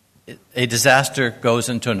disaster goes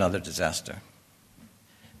into another disaster.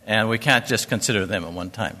 And we can't just consider them at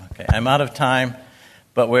one time. Okay, I'm out of time,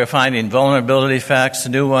 but we're finding vulnerability facts,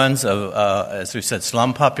 new ones of, as we said,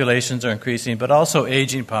 slum populations are increasing, but also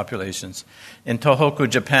aging populations. In Tohoku,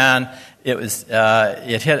 Japan,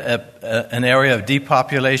 it hit an area of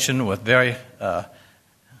depopulation with very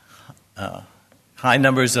high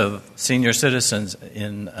numbers of senior citizens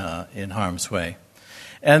in harm's way.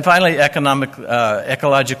 And finally,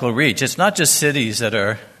 ecological reach. It's not just cities that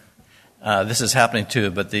are, this is happening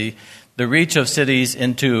too, but the reach of cities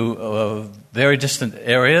into very distant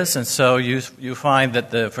areas. And so you find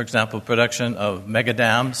that, for example, production of mega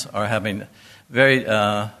dams are having very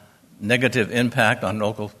negative impact on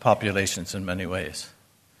local populations in many ways.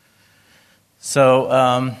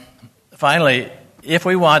 So finally, if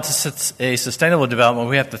we want a sustainable development,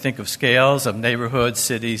 we have to think of scales of neighborhoods,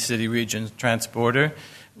 cities, city regions, transporter.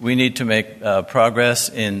 We need to make progress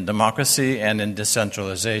in democracy and in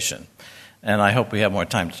decentralization. And I hope we have more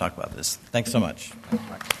time to talk about this. Thanks so much.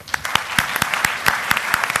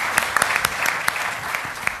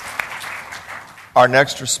 Our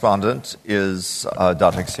next respondent is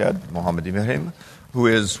Datuk Syed Mohamed Ibrahim, who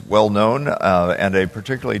is well known and a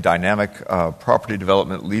particularly dynamic property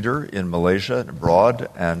development leader in Malaysia and abroad,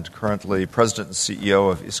 and currently President and CEO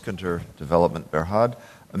of Iskandar Development Berhad,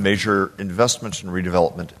 a major investment and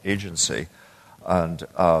redevelopment agency. And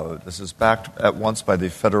this is backed at once by the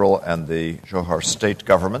federal and the Johor state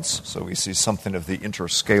governments, so we see something of the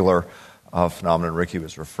interscalar phenomenon Ricky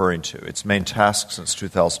was referring to. Its main task since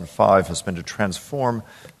 2005 has been to transform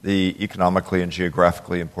the economically and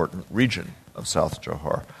geographically important region of South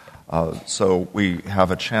Johor. So we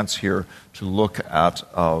have a chance here to look at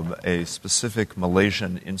a specific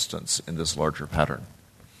Malaysian instance in this larger pattern.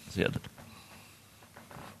 Ziad.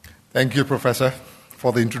 Thank you, Professor,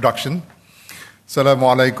 for the introduction. Assalamu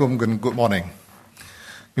alaikum and good morning.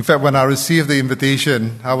 In fact, when I received the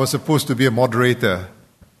invitation, I was supposed to be a moderator,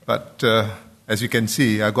 but as you can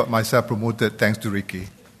see, I got myself promoted thanks to Ricky.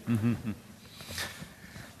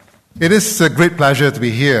 It is a great pleasure to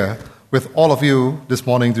be here with all of you this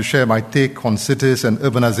morning to share my take on cities and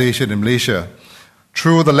urbanization in Malaysia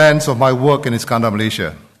through the lens of my work in Iskandar,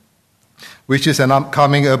 Malaysia, which is an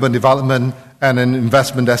upcoming urban development and an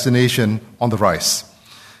investment destination on the rise.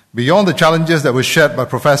 Beyond the challenges that were shared by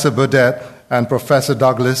Professor Burdett and Professor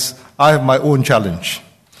Douglas, I have my own challenge,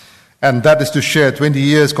 and that is to share 20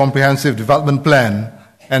 years comprehensive development plan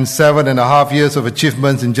and 7.5 years of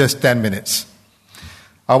achievements in just 10 minutes.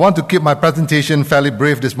 I want to keep my presentation fairly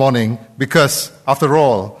brief this morning because, after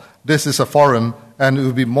all, this is a forum and it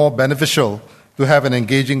will be more beneficial to have an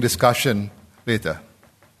engaging discussion later.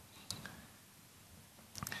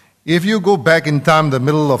 If you go back in time, the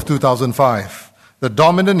middle of 2005, the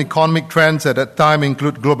dominant economic trends at that time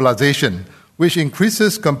include globalization, which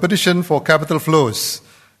increases competition for capital flows,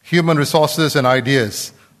 human resources and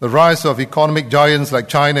ideas, the rise of economic giants like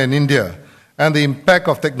China and India, and the impact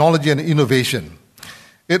of technology and innovation.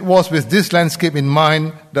 It was with this landscape in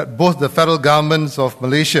mind that both the federal governments of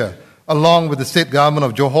Malaysia, along with the state government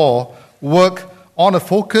of Johor, work on a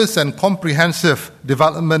focused and comprehensive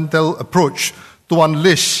developmental approach to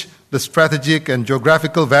unleash the strategic and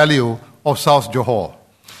geographical value of South Johor.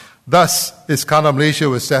 Thus, Iskandar Malaysia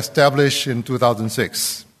was established in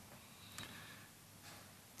 2006.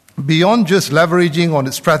 Beyond just leveraging on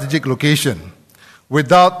its strategic location,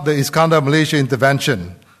 without the Iskandar Malaysia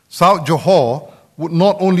intervention, South Johor would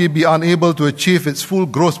not only be unable to achieve its full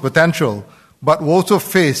growth potential, but will also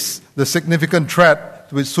face the significant threat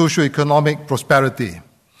to its socio-economic prosperity.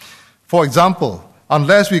 For example,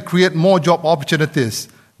 unless we create more job opportunities,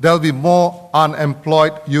 there will be more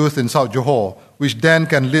unemployed youth in South Johor, which then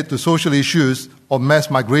can lead to social issues of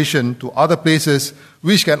mass migration to other places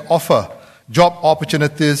which can offer job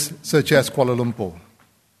opportunities such as Kuala Lumpur.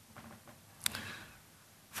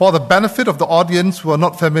 For the benefit of the audience who are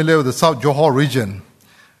not familiar with the South Johor region,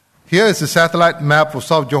 here is a satellite map of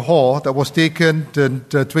South Johor that was taken in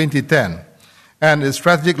 2010, and its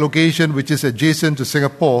strategic location, which is adjacent to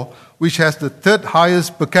Singapore, which has the third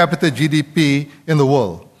highest per capita GDP in the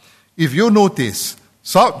world. If you notice,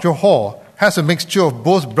 South Johor has a mixture of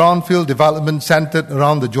both brownfield development centered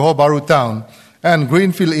around the Johor Bahru town and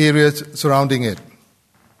greenfield areas surrounding it.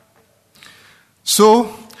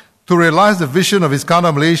 So, to realize the vision of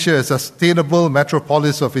Iskandar Malaysia as a sustainable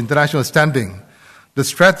metropolis of international standing, the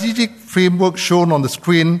strategic framework shown on the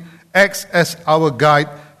screen acts as our guide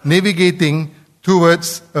navigating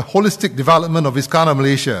towards a holistic development of Iskandar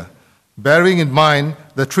Malaysia, bearing in mind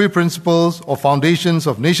the three principles or foundations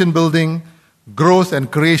of nation building, growth and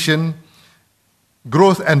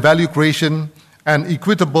value creation, and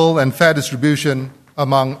equitable and fair distribution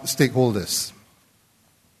among stakeholders.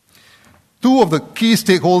 Two of the key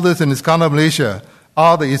stakeholders in Iskandar Malaysia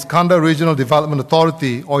are the Iskandar Regional Development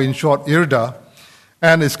Authority, or in short IRDA,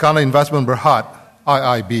 and Iskandar Investment Berhad,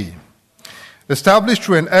 IIB. Established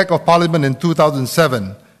through an Act of Parliament in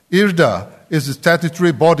 2007, IRDA is a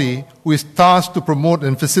statutory body who is tasked to promote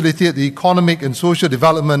and facilitate the economic and social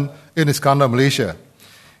development in Iskandar Malaysia.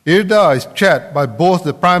 IRDA is chaired by both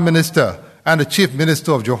the Prime Minister and the Chief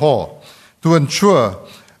Minister of Johor to ensure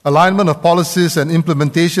alignment of policies and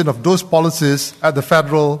implementation of those policies at the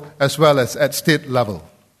federal as well as at state level.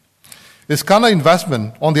 Iskandar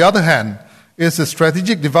Investment, on the other hand, is a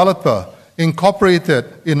strategic developer incorporated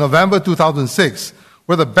in November 2006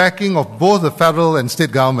 with the backing of both the federal and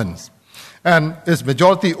state governments, and is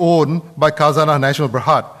majority owned by Khazanah Nasional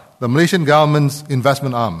Berhad, the Malaysian government's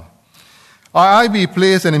investment arm. IIB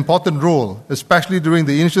plays an important role, especially during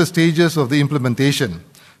the initial stages of the implementation,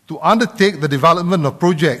 to undertake the development of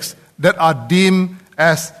projects that are deemed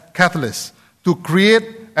as catalysts to create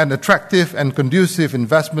an attractive and conducive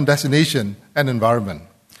investment destination and environment.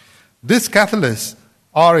 These catalysts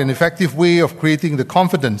are an effective way of creating the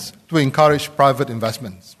confidence to encourage private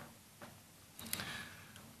investments.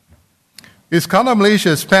 Iskandar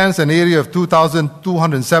Malaysia spans an area of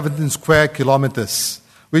 2,217 square kilometers,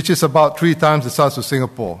 which is about 3 times the size of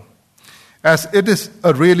Singapore. As it is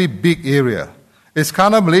a really big area,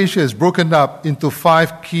 Iskandar Malaysia is broken up into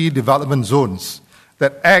 5 key development zones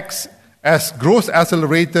that acts as growth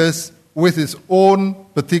accelerators with its own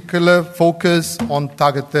particular focus on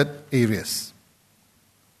targeted areas.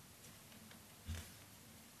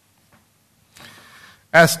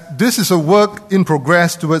 As this is a work in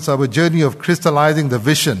progress towards our journey of crystallizing the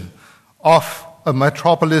vision of a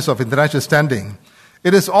metropolis of international standing,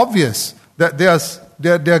 it is obvious that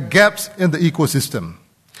there are gaps in the ecosystem.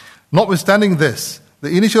 Notwithstanding this, the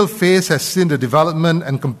initial phase has seen the development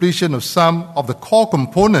and completion of some of the core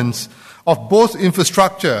components of both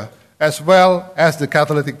infrastructure as well as the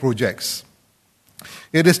catalytic projects.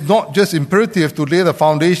 It is not just imperative to lay the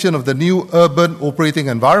foundation of the new urban operating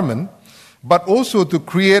environment, but also to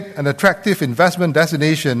create an attractive investment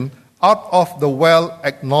destination out of the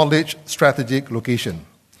well-acknowledged strategic location.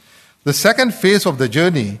 The second phase of the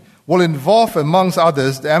journey will involve, amongst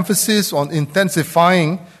others, the emphasis on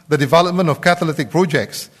intensifying the development of catalytic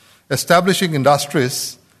projects, establishing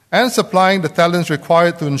industries, and supplying the talents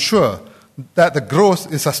required to ensure that the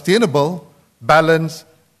growth is sustainable, balanced,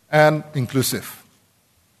 and inclusive.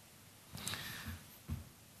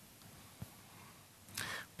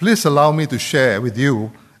 Please allow me to share with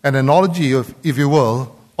you an analogy, if you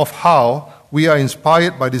will, of how we are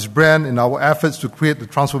inspired by this brand in our efforts to create the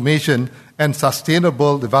transformation and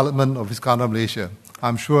sustainable development of Iskandar Malaysia.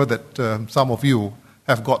 I'm sure that some of you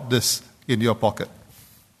have got this in your pocket.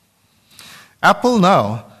 Apple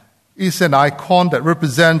now is an icon that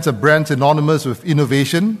represents a brand synonymous with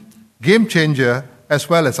innovation, game changer, as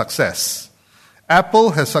well as success. Apple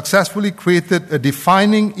has successfully created a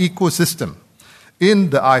defining ecosystem in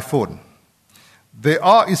the iPhone. There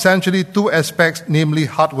are essentially 2 aspects, namely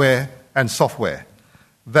hardware and software,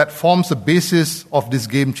 that forms the basis of this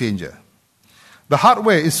game changer. The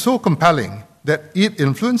hardware is so compelling that it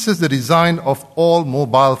influences the design of all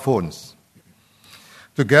mobile phones.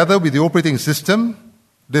 Together with the operating system,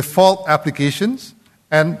 default applications,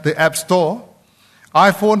 and the App Store,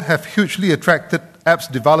 iPhone have hugely attracted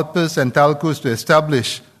apps developers and telcos to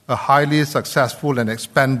establish a highly successful and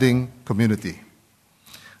expanding community.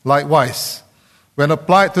 Likewise, when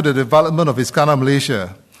applied to the development of Iskandar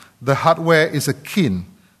Malaysia, the hardware is akin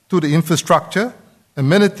to the infrastructure,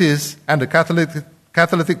 amenities, and the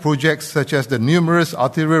catalytic projects such as the numerous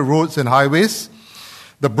arterial roads and highways,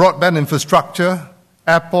 the broadband infrastructure,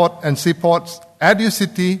 airport and seaports,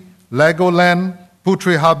 EduCity, Legoland,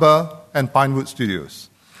 Puteri Harbour, and Pinewood Studios.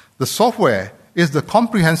 The software is the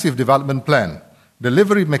comprehensive development plan,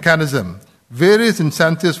 delivery mechanism, various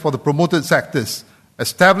incentives for the promoted sectors,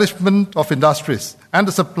 establishment of industries, and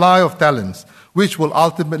the supply of talents, which will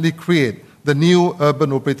ultimately create the new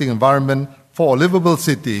urban operating environment for a livable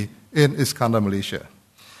city in Iskandar Malaysia.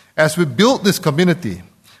 As we build this community,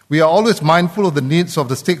 we are always mindful of the needs of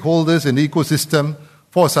the stakeholders in the ecosystem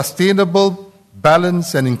for sustainable,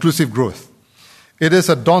 balanced, and inclusive growth. It is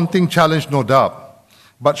a daunting challenge, no doubt,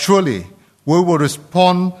 but surely we will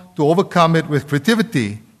respond to overcome it with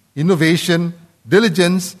creativity, innovation,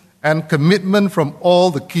 diligence, and commitment from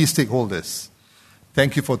all the key stakeholders.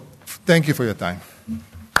 Thank you for your time.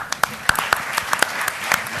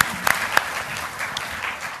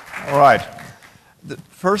 All right.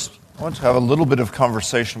 First, I want to have a little bit of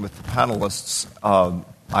conversation with the panelists.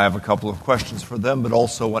 I have a couple of questions for them, but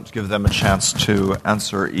also want to give them a chance to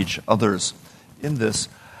answer each other's in this.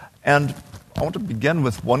 And I want to begin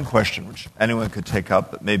with one question, which anyone could take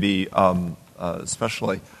up, but maybe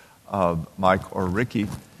especially Mike or Ricky.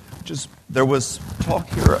 There was talk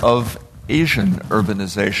here of Asian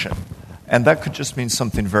urbanization, and that could just mean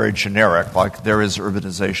something very generic, like there is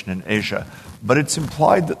urbanization in Asia. But it's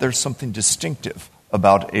implied that there's something distinctive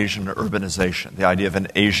about Asian urbanization, the idea of an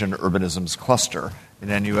Asian urbanisms cluster in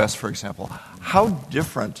NUS, for example. How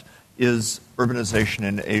different is urbanization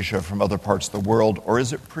in Asia from other parts of the world, or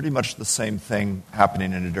is it pretty much the same thing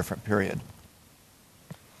happening in a different period?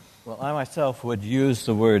 Well, I myself would use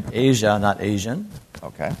the word Asia, not Asian.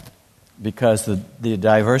 Okay. Because the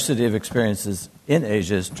diversity of experiences in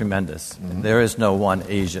Asia is tremendous. Mm-hmm. There is no one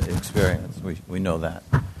Asia experience. We know that.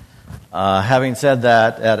 Having said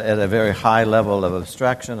that, at a very high level of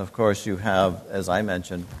abstraction, of course, you have, as I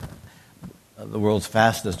mentioned, the world's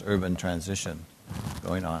fastest urban transition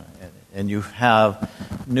going on. And you have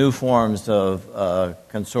new forms of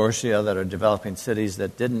consortia that are developing cities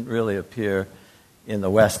that didn't really appear in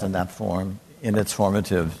the West in that form, in its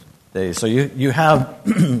formative days. So you have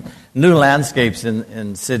new landscapes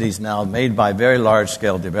in cities now made by very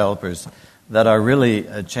large-scale developers that are really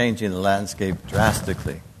changing the landscape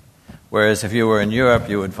drastically. Whereas if you were in Europe,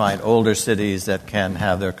 you would find older cities that can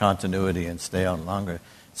have their continuity and stay on longer.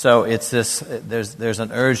 So it's this. There's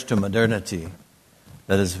an urge to modernity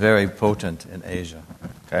that is very potent in Asia.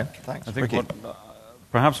 Okay, thanks. I think Ricky.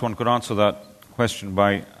 perhaps one could answer that question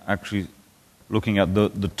by actually looking at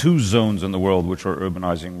the two zones in the world which are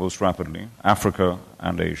urbanizing most rapidly, Africa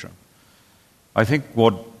and Asia. I think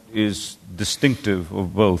what is distinctive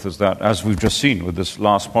of both is that, as we've just seen with this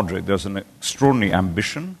last project, there's an extraordinary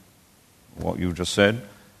ambition, what you just said,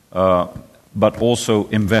 but also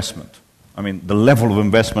investment. I mean, the level of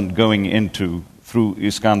investment going through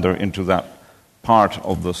Iskander into that part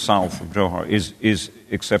of the south of Johor is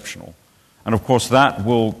exceptional. And of course that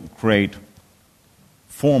will create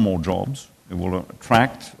formal jobs. It will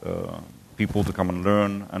attract people to come and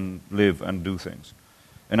learn and live and do things.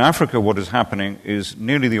 In Africa, what is happening is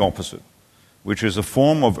nearly the opposite, which is a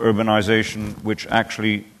form of urbanization which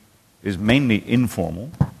actually is mainly informal,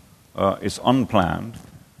 it's unplanned,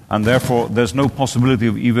 and therefore there's no possibility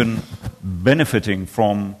of even benefiting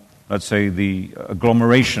from, let's say, the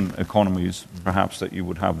agglomeration economies perhaps that you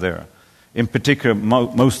would have there. In particular,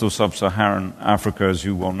 most of sub-Saharan Africa, as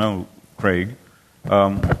you well know, Craig,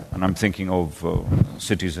 and I'm thinking of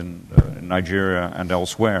cities in Nigeria and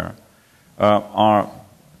elsewhere, are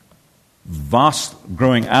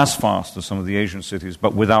growing as fast as some of the Asian cities,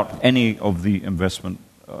 but without any of the investment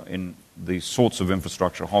in the sorts of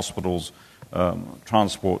infrastructure, hospitals,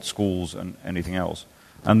 transport, schools, and anything else.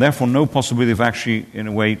 And therefore no possibility of actually, in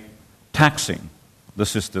a way, taxing the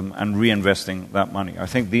system and reinvesting that money. I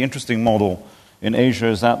think the interesting model in Asia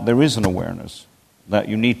is that there is an awareness that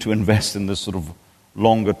you need to invest in this sort of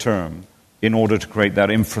longer term in order to create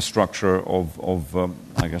that infrastructure of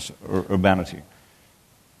urbanity.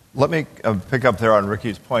 Let me pick up there on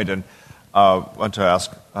Ricky's point and want to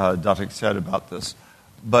ask Datuk Syed about this.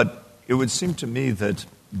 But it would seem to me that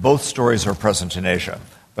both stories are present in Asia.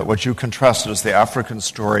 But what you contrasted is the African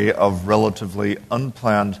story of relatively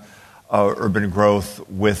unplanned urban growth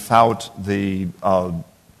without the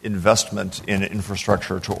investment in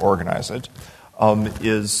infrastructure to organize it,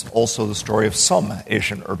 is also the story of some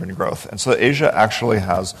Asian urban growth. And so Asia actually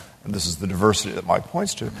has, and this is the diversity that Mike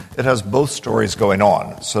points to, it has both stories going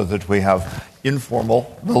on, so that we have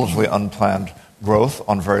informal, relatively unplanned growth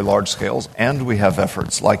on very large scales, and we have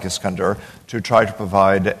efforts like Iskander to try to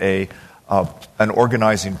provide an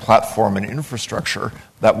organizing platform and infrastructure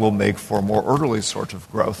that will make for a more orderly sort of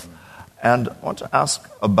growth. And I want to ask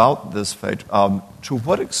about this fate. To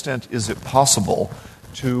what extent is it possible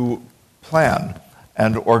to plan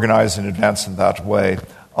and organize in advance in that way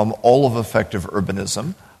all of effective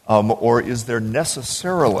urbanism, or is there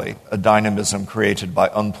necessarily a dynamism created by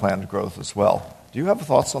unplanned growth as well? Do you have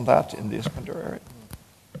thoughts on that in the Iskander area?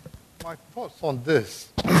 My thoughts on this.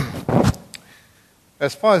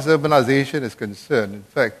 As far as urbanization is concerned, in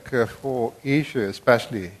fact, for Asia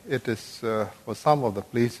especially, it is for some of the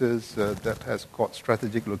places that has got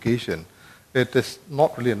strategic location, it is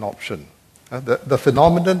not really an option. The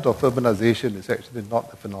phenomenon of urbanization is actually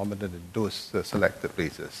not a phenomenon in those selected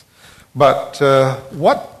places. But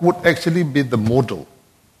what would actually be the model?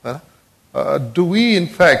 Do we, in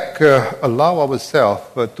fact, allow ourselves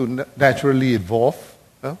to naturally evolve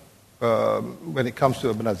when it comes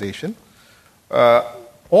to urbanization?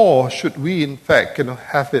 Or should we, in fact,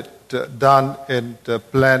 have it done in a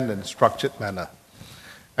planned and structured manner?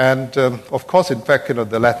 And, of course, in fact,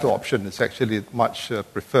 the latter option is actually much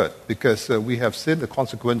preferred, because we have seen the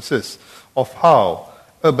consequences of how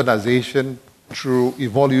urbanization through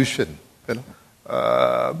evolution, the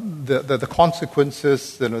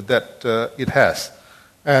consequences that it has.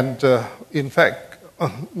 And, in fact,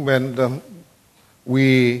 when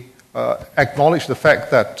we acknowledge the fact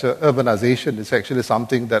that urbanization is actually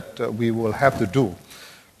something that we will have to do,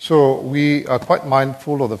 so we are quite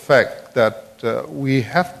mindful of the fact that we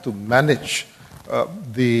have to manage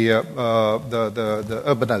the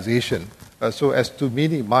urbanization so as to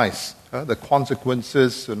minimize the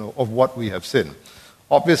consequences of what we have seen.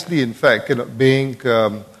 Obviously, in fact, being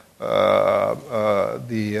the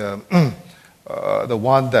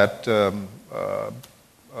one that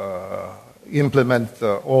implement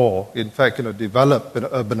or, in fact, develop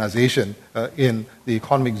urbanization in the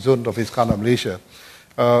economic zone of Iskandar, Malaysia,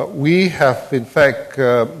 we have, in fact,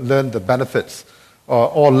 learned the benefits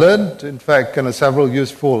or learned, in fact, several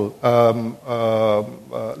useful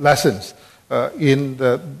lessons in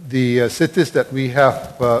the cities that we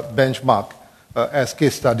have benchmarked as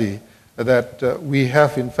case study, that we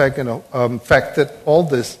have, in fact, factored all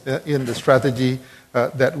this in the strategy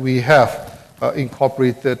that we have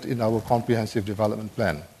incorporated in our comprehensive development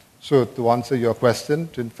plan. So to answer your question,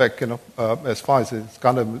 in fact, as far as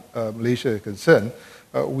Iskandar Malaysia is concerned,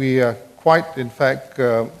 we are quite, in fact,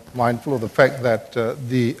 mindful of the fact that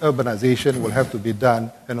the urbanization will have to be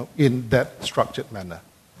done in that structured manner.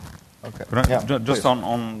 Okay. Just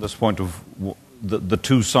on this point of the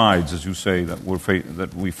two sides, as you say,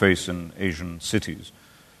 that we face in Asian cities,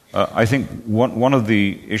 I think one of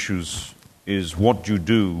the issues is what you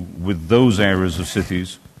do with those areas of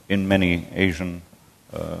cities in many Asian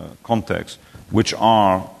contexts, which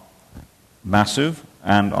are massive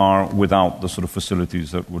and are without the sort of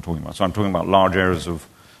facilities that we're talking about. So I'm talking about large areas of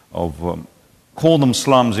call them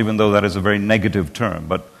slums, even though that is a very negative term,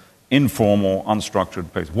 but informal,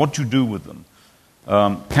 unstructured place. What do you do with them?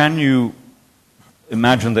 Can you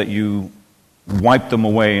imagine that you wipe them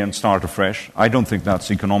away and start afresh? I don't think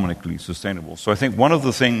that's economically sustainable. So I think one of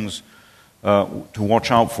the things to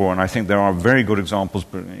watch out for, and I think there are very good examples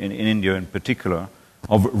in India in particular,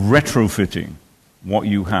 of retrofitting what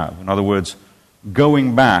you have. In other words,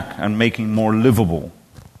 going back and making more livable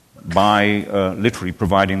by literally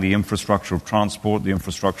providing the infrastructure of transport, the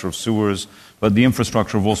infrastructure of sewers, but the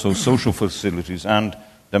infrastructure of also social facilities and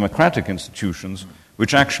democratic institutions,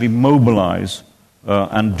 which actually mobilize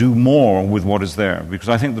and do more with what is there. Because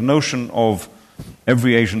I think the notion of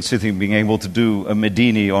every Asian city being able to do a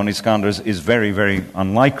Medini on Iskandar is very, very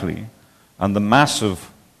unlikely. And the mass of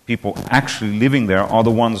people actually living there are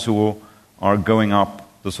the ones who are going up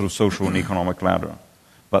the sort of social and economic ladder.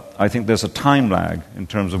 But I think there's a time lag in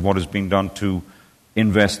terms of what is being done to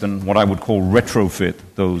invest in what I would call retrofit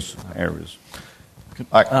those areas.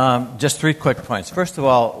 Just 3 quick points. First of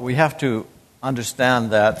all, we have to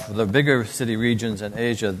understand that for the bigger city regions in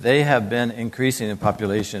Asia, they have been increasing in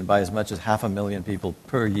population by as much as 500,000 people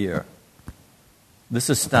per year. This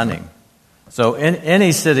is stunning. So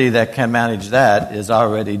any city that can manage that is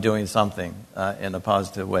already doing something in a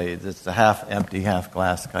positive way. It's a half empty, half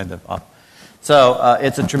glass kind of up. So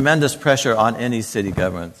it's a tremendous pressure on any city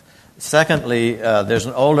government. Secondly, there's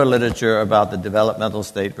an older literature about the developmental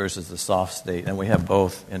state versus the soft state, and we have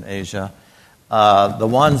both in Asia. The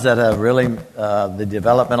ones that have really, the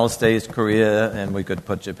developmental states, Korea, and we could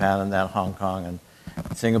put Japan in that, Hong Kong, and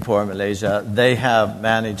Singapore, Malaysia, they have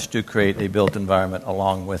managed to create a built environment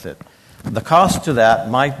along with it. The cost to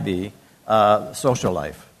that might be social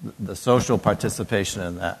life, the social participation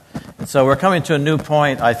in that. And so we're coming to a new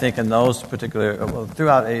point, I think, in those particular,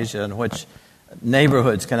 throughout Asia, in which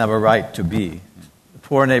neighborhoods can have a right to be.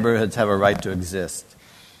 Poor neighborhoods have a right to exist.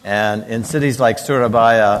 And in cities like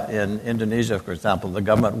Surabaya in Indonesia, for example, the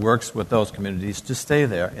government works with those communities to stay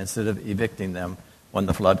there instead of evicting them when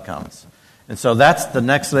the flood comes. And so that's the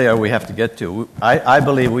next layer we have to get to. I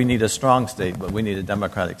believe we need a strong state, but we need a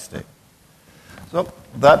democratic state. So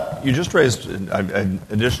that you just raised, in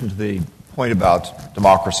addition to the point about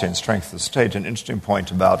democracy and strength of the state, an interesting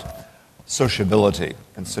point about sociability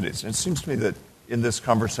in cities. And it seems to me that in this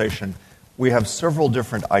conversation, we have several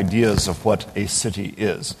different ideas of what a city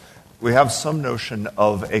is. We have some notion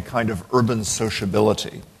of a kind of urban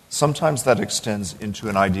sociability. Sometimes that extends into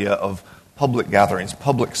an idea of public gatherings,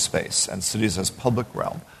 public space, and cities as public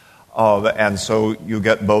realm. And so you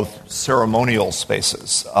get both ceremonial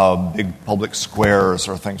spaces, big public squares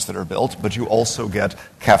or things that are built, but you also get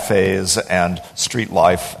cafes and street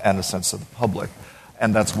life and a sense of the public.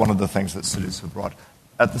 And that's one of the things that cities have brought.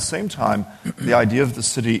 At the same time, the idea of the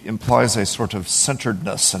city implies a sort of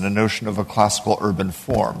centeredness and a notion of a classical urban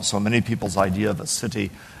form. So many people's idea of a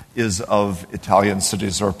city is of Italian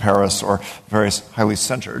cities or Paris or various highly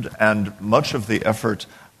centered. And much of the effort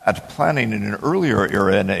at planning in an earlier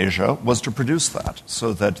era in Asia was to produce that,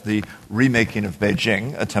 so that the remaking of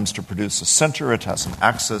Beijing attempts to produce a center. It has an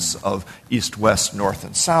axis of east, west, north,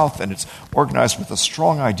 and south, and it's organized with a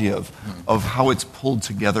strong idea of how it's pulled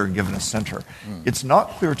together and given a center. It's not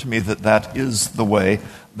clear to me that that is the way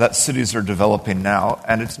that cities are developing now,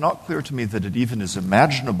 and it's not clear to me that it even is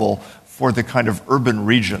imaginable for the kind of urban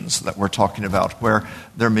regions that we're talking about, where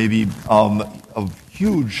there may be a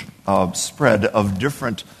huge spread of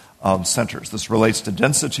different centers. This relates to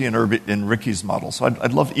density in Ricky's model. So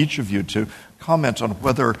I'd love each of you to comment on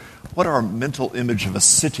what our mental image of a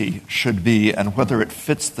city should be and whether it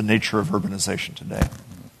fits the nature of urbanization today.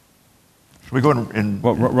 Should we go in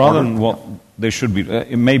well, rather than what they should be,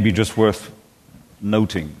 it may be just worth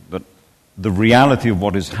noting that the reality of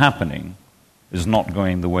what is happening is not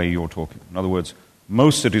going the way you're talking. In other words,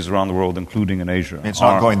 most cities around the world, including in Asia, it's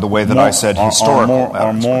not going the way that I said historical.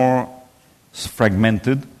 Are more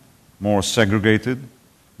fragmented, more segregated,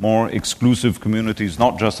 more exclusive communities,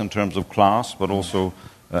 not just in terms of class, but also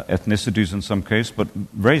ethnicities in some case, but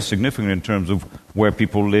very significant in terms of where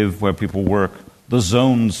people live, where people work, the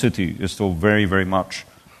zone city is still very, very much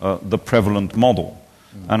the prevalent model.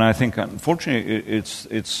 And I think, unfortunately,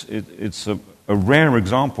 it's a rare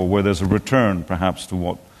example where there's a return, perhaps, to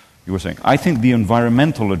what you were saying. I think the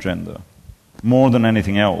environmental agenda, more than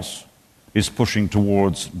anything else, is pushing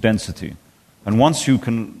towards density. And once you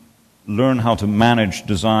can learn how to manage,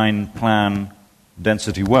 design, plan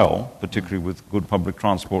density well, particularly with good public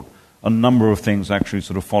transport, a number of things actually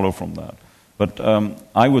sort of follow from that. But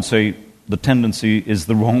I would say the tendency is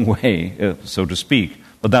the wrong way, so to speak.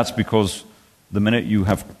 But that's because the minute you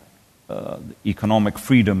have economic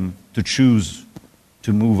freedom to choose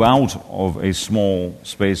to move out of a small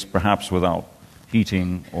space, perhaps without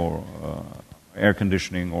heating or air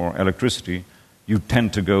conditioning or electricity, you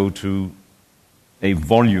tend to go to a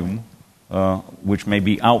volume which may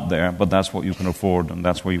be out there, but that's what you can afford and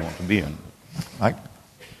that's where you want to be in. Mike?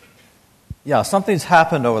 Yeah, something's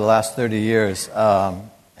happened over the last 30 years,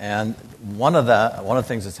 and one of the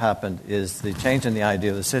things that's happened is the change in the idea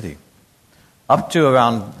of the city. Up to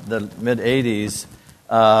around the mid-'80s,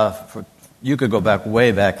 you could go back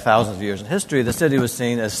way back, thousands of years in history, the city was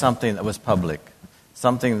seen as something that was public,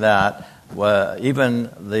 something that even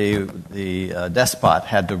the despot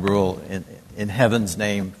had to rule in heaven's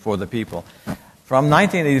name for the people. From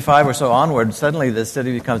 1985 or so onward, suddenly the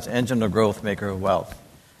city becomes engine of growth, maker of wealth.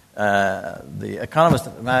 The Economist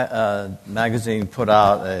magazine put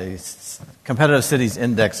out a competitive cities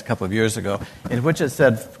index a couple of years ago in which it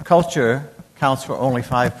said culture counts for only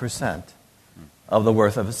 5% of the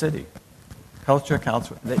worth of a city. Culture counts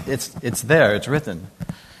for, it's there, it's written.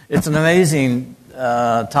 It's an amazing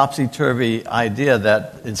topsy-turvy idea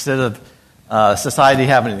that instead of society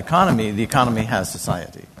having an economy, the economy has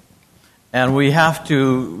society. And we have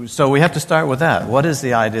to start with that. What is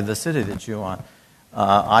the idea of the city that you want?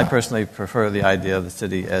 I personally prefer the idea of the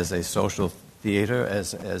city as a social theater,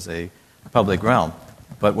 as a public realm,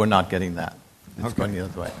 but we're not getting that. It's going the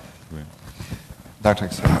other way. Dr.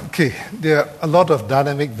 Okay, there are a lot of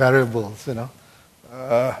dynamic variables, in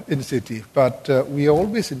the city, but we are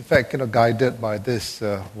always, in fact, guided by this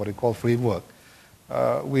what we call framework,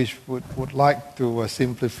 which would like to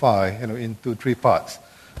simplify, into three parts.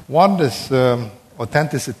 One is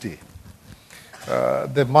authenticity.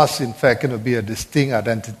 There must, in fact, be a distinct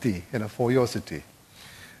identity, for your city.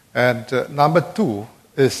 And number two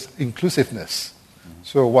is inclusiveness.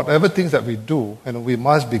 So whatever things that we do, we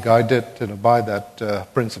must be guided, by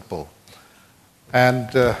that principle. And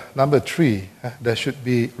number three, there should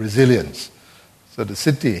be resilience. So the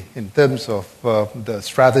city, in terms of the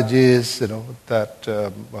strategies,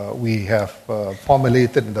 that we have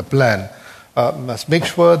formulated in the plan, must make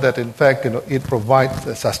sure that, in fact, it provides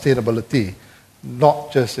sustainability,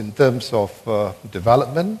 not just in terms of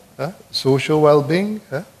development, social well-being,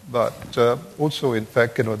 but also, in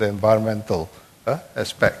fact, the environmental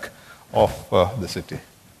aspect of the city.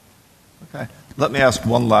 Okay. Let me ask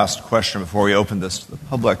one last question before we open this to the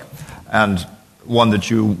public, and one that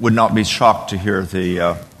you would not be shocked to hear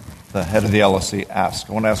the head of the LSE ask.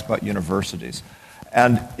 I want to ask about universities.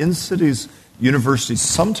 And in cities, universities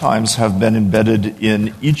sometimes have been embedded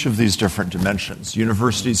in each of these different dimensions.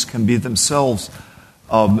 Universities can be themselves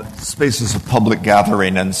spaces of public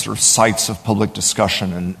gathering and sort of sites of public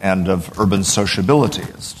discussion and of urban sociability,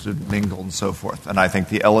 as to mingle and so forth. And I think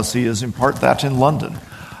the LSE is in part that in London.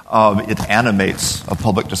 It animates a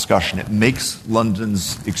public discussion. It makes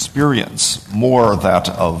London's experience more that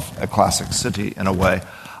of a classic city in a way.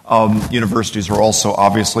 Universities are also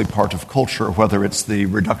obviously part of culture, whether it's the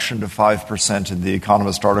reduction to 5% in the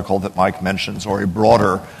Economist article that Mike mentions, or a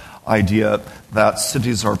broader idea that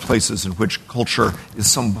cities are places in which culture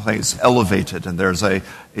is someplace elevated and there's a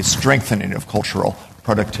strengthening of cultural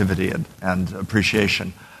productivity and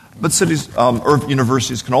appreciation. But cities, or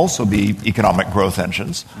universities can also be economic growth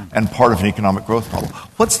engines and part of an economic growth model.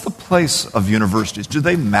 What's the place of universities? Do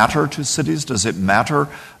they matter to cities? Does it matter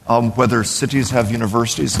whether cities have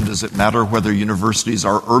universities, and does it matter whether universities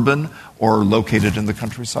are urban or located in the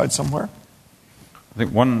countryside somewhere? I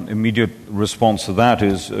think one immediate response to that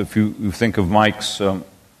is, if you think of Mike's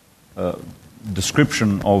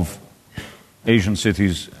description of Asian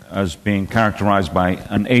cities as being characterized by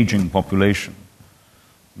an aging population,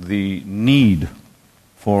 the need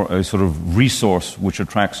for a sort of resource which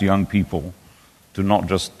attracts young people to not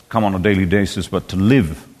just come on a daily basis, but to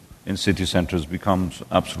live in city centers becomes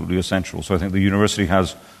absolutely essential. So I think the university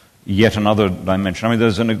has yet another dimension. I mean,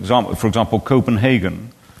 there's an example. For example,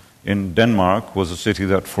 Copenhagen in Denmark was a city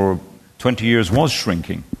that for 20 years was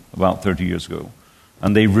shrinking, about 30 years ago.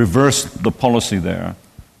 And they reversed the policy there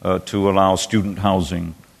to allow student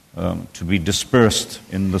housing to be dispersed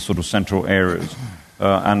in the sort of central areas.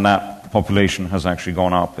 And that population has actually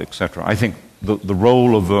gone up, etc. I think the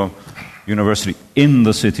role of a university in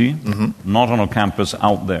the city, not on a campus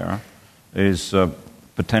out there, is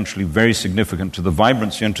potentially very significant to the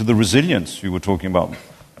vibrancy and to the resilience you were talking about,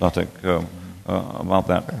 Datuk, about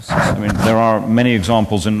that. I mean, there are many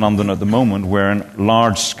examples in London at the moment where in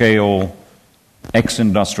large-scale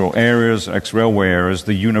ex-industrial areas, ex-railway areas,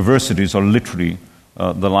 the universities are literally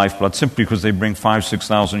the lifeblood, simply because they bring 5,000,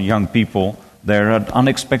 6,000 young people there at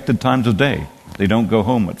unexpected times of day. They don't go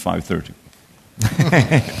home at 5:30.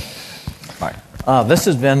 This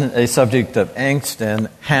has been a subject of angst and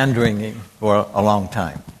hand-wringing for a long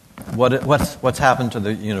time. What's happened to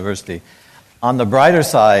the university? On the brighter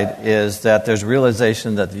side is that there's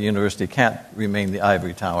realization that the university can't remain the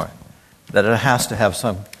ivory tower, that it has to have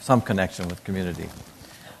some connection with community.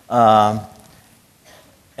 And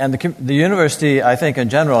the university, I think in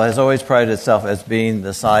general, has always prided itself as being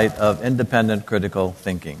the site of independent critical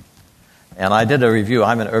thinking. And I did a review,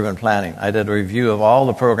 I'm in urban planning, I did a review of all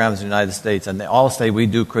the programs in the United States, and they all say we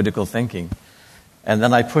do critical thinking. And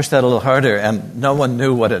then I pushed that a little harder, and no one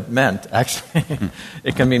knew what it meant, actually.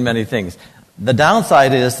 It can mean many things. The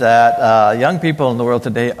downside is that young people in the world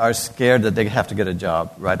today are scared that they have to get a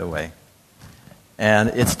job right away. And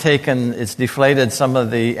it's deflated some of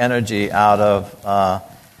the energy out of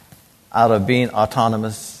being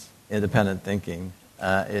autonomous, independent thinking.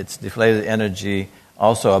 It's deflated energy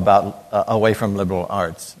also away from liberal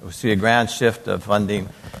arts. We see a grand shift of funding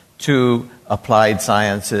to applied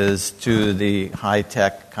sciences, to the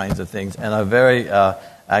high-tech kinds of things, and a very,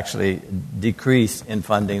 actually, decrease in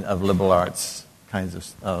funding of liberal arts kinds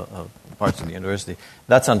of parts of the university.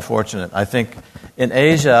 That's unfortunate. I think in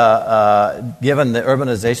Asia, given the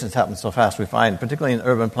urbanization that's happened so fast, we find, particularly in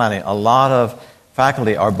urban planning, a lot of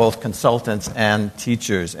faculty are both consultants and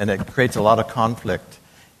teachers, and it creates a lot of conflict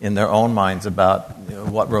in their own minds about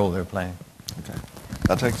what role they're playing. Okay.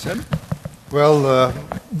 Datuk Syed? Well,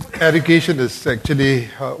 education is actually,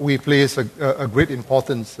 we place a great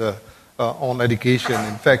importance on education.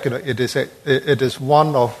 In fact, it is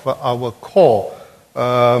one of our core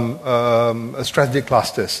strategic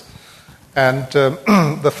clusters. And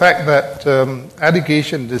the fact that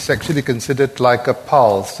education is actually considered like a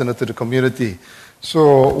pulse to the community.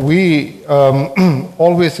 So we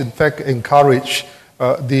always, in fact, encourage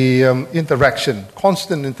the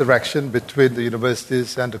constant interaction between the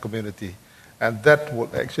universities and the community. And that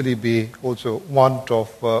would actually be also one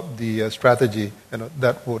of the strategy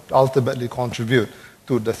that would ultimately contribute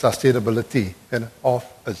to the sustainability of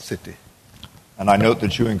a city. And I note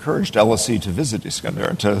that you encouraged LSE to visit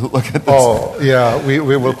Iskandar to look at this. Oh, yeah, we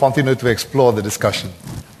will continue to explore the discussion.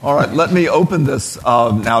 All right, let me open this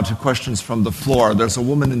now to questions from the floor. There's a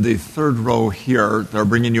woman in the third row here. They're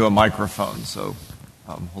bringing you a microphone, so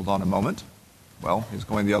hold on a moment. Well, he's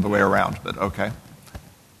going the other way around, but okay.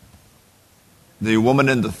 The woman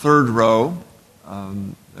in the third row,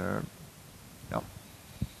 there. Yep.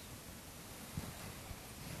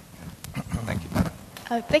 Thank you.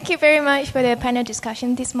 Thank you very much for the panel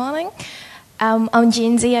discussion this morning. I'm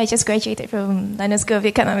Jean Z. I just graduated from London School of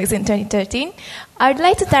Economics in 2013. I'd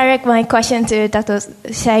like to direct my question to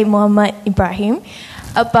Datuk Syed Mohamed Ibrahim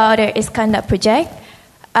about the Iskandar project.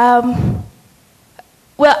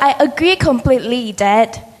 Well, I agree completely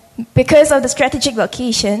that because of the strategic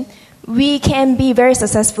location, we can be very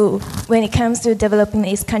successful when it comes to developing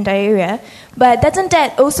the Iskandar area. But doesn't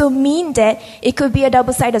that also mean that it could be a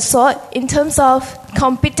double-sided sword in terms of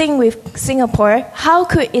competing with Singapore? How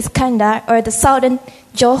could Iskandar or the southern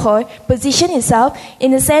Johor position itself in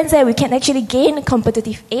the sense that we can actually gain a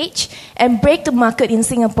competitive edge and break the market in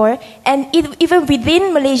Singapore? And even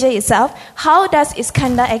within Malaysia itself, how does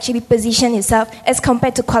Iskandar actually position itself as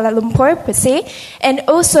compared to Kuala Lumpur per se? And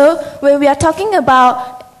also, when we are talking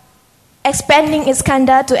about expanding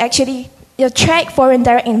Iskandar to actually attract foreign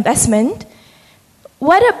direct investment,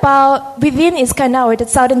 what about within Iskandar or the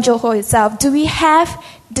southern Johor itself? Do we have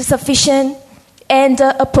the sufficient and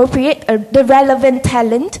appropriate, the relevant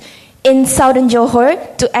talent in southern Johor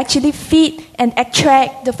to actually feed and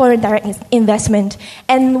attract the foreign direct investment?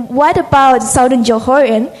 And what about the southern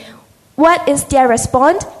Johorian? What is their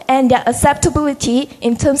response and their acceptability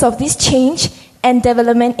in terms of this change and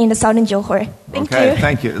development in the southern Johor? Thank you. Okay,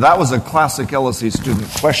 thank you. That was a classic LSE student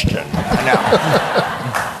question. Now,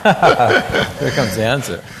 here comes the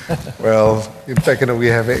answer. Well, in fact, we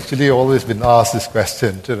have actually always been asked this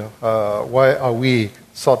question. Why are we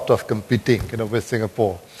sort of competing, with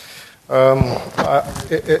Singapore?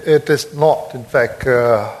 It is not, in fact,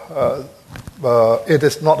 it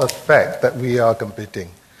is not a fact that we are competing.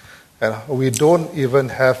 And we don't even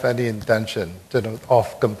have any intention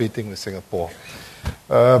of competing with Singapore.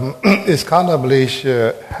 Iskandar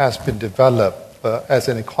Malaysia has been developed as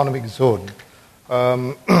an economic zone.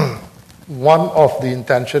 One of the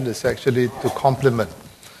intentions is actually to complement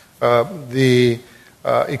the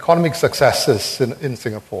economic successes in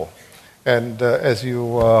Singapore. And as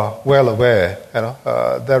you are well aware,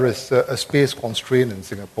 there is a space constraint in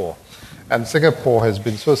Singapore. And Singapore has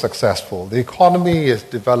been so successful. The economy is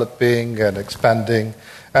developing and expanding.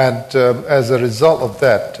 And as a result of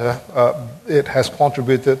that, it has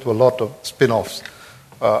contributed to a lot of spin-offs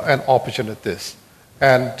and opportunities.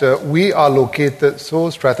 And we are located so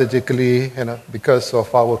strategically because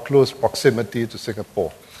of our close proximity to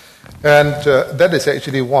Singapore. And that is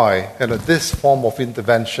actually why this form of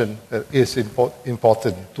intervention is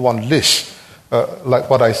important to unleash, like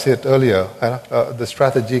what I said earlier, the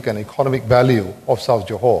strategic and economic value of South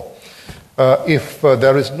Johor. If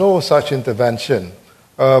there is no such intervention,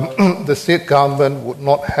 the state government would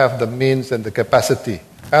not have the means and the capacity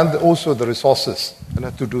and also the resources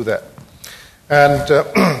to do that. And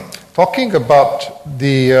talking about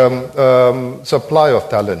the supply of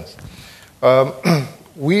talents,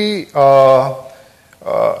 we are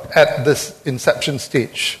at this inception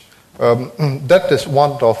stage. That is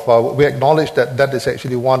one of we acknowledge that is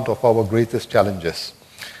actually one of our greatest challenges.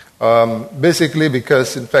 Basically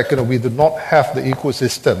because, in fact, we do not have the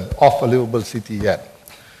ecosystem of a livable city yet.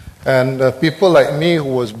 And people like me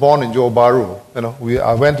who was born in Johor Bahru,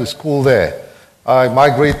 I went to school there. I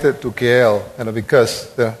migrated to KL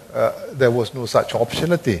because there was no such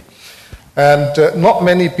opportunity. And not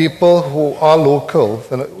many people who are local,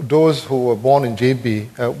 those who were born in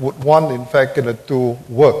JB, would want, in fact, to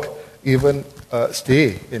work, even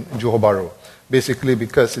stay in Johor Bahru. Basically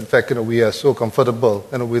because, in fact, we are so comfortable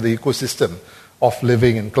with the ecosystem of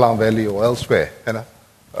living in Klang Valley or elsewhere,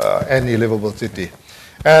 any livable city.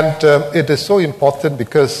 And it is so important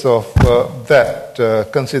because of that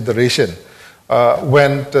consideration.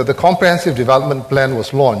 When the Comprehensive Development Plan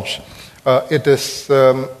was launched, it is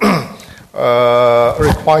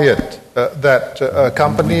required that a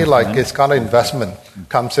company like Iskandar Investment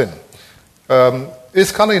comes in.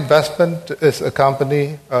 Iskandar Investment is a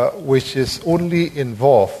company which is only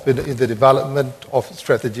involved in the development of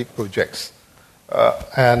strategic projects.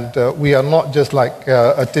 And we are not just like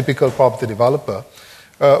a typical property developer.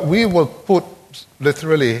 We will put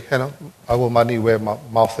literally our money where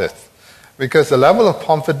mouth is. Because the level of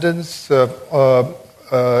confidence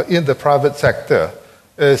in the private sector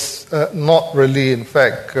is not really, in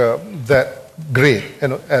fact, that great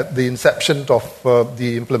at the inception of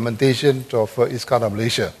the implementation of Iskandar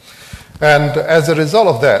Malaysia. And as a result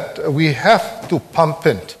of that, we have to pump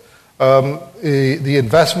in the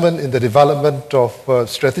investment in the development of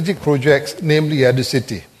strategic projects, namely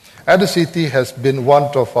EduCity. EduCity has been one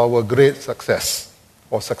of our great successes.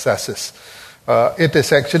 It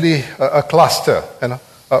is actually a cluster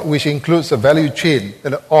which includes a value chain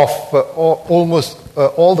of almost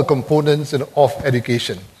all the components of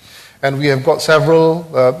education. And we have got several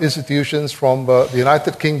institutions from the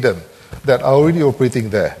United Kingdom that are already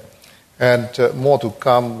operating there. And more to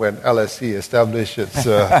come when LSE establishes its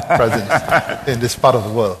presence in this part of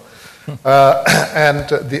the world. And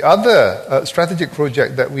the other strategic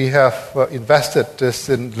project that we have invested is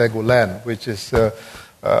in Legoland, which is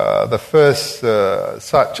the first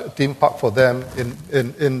such theme park for them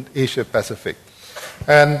in Asia Pacific.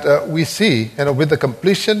 And we see, with the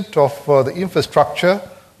completion of the infrastructure,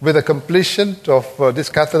 with the completion of these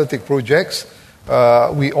catalytic projects,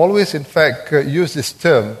 we always, in fact, use this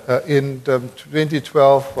term in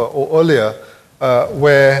 2012 or earlier,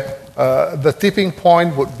 where the tipping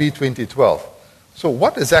point would be 2012. So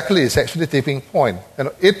what exactly is actually tipping point?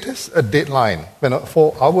 It is a deadline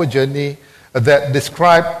for our journey that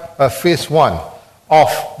describe phase one of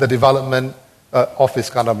the development of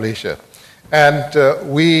Iskandar Malaysia.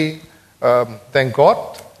 And we, thank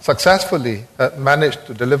God, successfully managed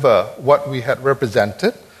to deliver what we had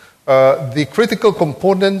represented, the critical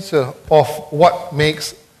components of what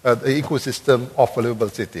makes the ecosystem of a livable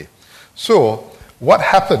city. So what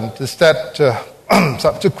happened is that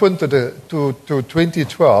subsequent to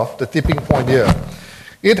 2012, the tipping point year,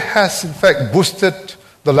 it has in fact boosted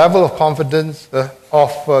the level of confidence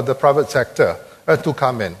of the private sector to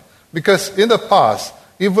come in. Because in the past,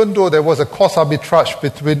 even though there was a cost arbitrage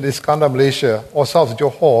between Iskandar Malaysia or South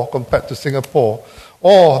Johor compared to Singapore,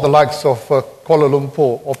 or the likes of Kuala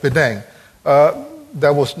Lumpur or Penang,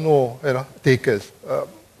 there was no takers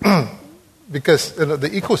because the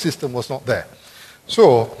ecosystem was not there.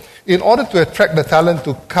 So, in order to attract the talent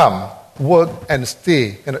to come, work and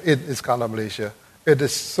stay in Iskandar Malaysia, it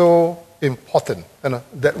is so important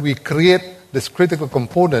that we create these critical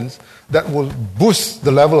components that will boost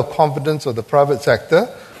the level of confidence of the private sector,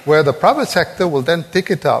 where the private sector will then take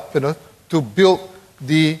it up, to build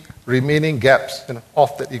the remaining gaps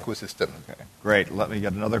of that ecosystem. Okay, great. Let me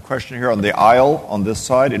get another question here on the aisle on this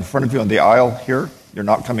side. In front of you on the aisle here. You're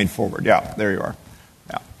not coming forward. Yeah, there you are.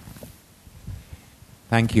 Yeah.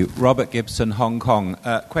 Thank you. Robert Gibson, Hong Kong.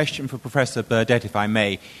 Question for Professor Burdett, if I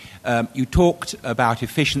may. You talked about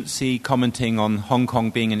efficiency, commenting on Hong Kong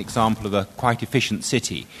being an example of a quite efficient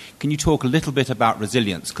city. Can you talk a little bit about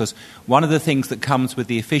resilience? Because one of the things that comes with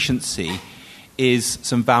the efficiency is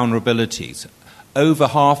some vulnerabilities. Over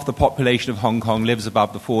half the population of Hong Kong lives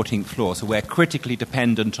above the 14th floor, so we're critically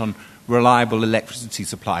dependent on reliable electricity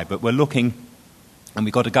supply. But we're looking, and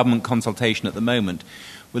we've got a government consultation at the moment,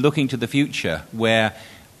 we're looking to the future where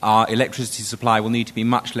our electricity supply will need to be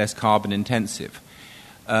much less carbon intensive.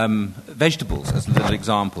 Vegetables, as a little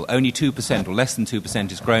example, only 2% or less than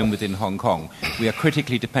 2% is grown within Hong Kong. We are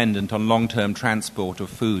critically dependent on long-term transport of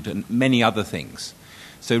food and many other things.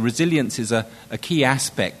 So resilience is a key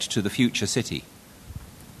aspect to the future city.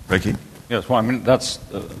 Ricky? Yes, well, I mean, that's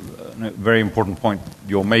a very important point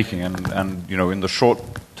you're making. And in the short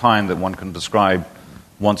time that one can describe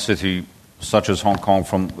one city such as Hong Kong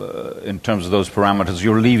from in terms of those parameters,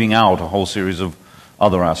 you're leaving out a whole series of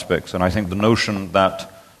other aspects. And I think the notion that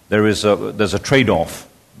there's a trade-off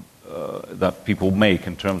that people make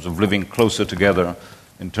in terms of living closer together,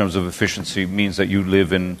 in terms of efficiency, means that you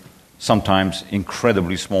live in sometimes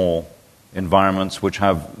incredibly small environments which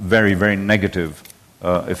have very, very negative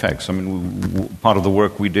effects. I mean, part of the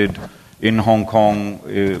work we did in Hong Kong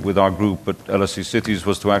with our group at LSE Cities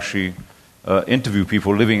was to actually interview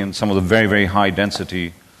people living in some of the very, very high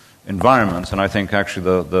density environments, and I think actually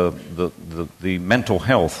the mental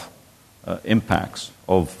health impacts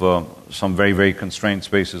of some very, very constrained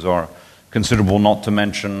spaces are considerable, not to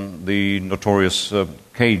mention the notorious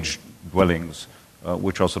cage dwellings,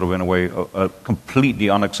 which are sort of in a way a completely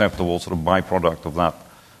unacceptable sort of byproduct of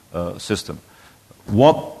that system.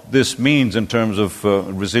 What this means in terms of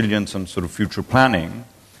resilience and sort of future planning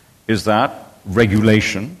is that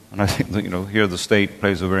regulation, and I think that here the state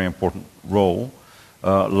plays a very important role,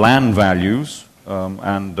 land values,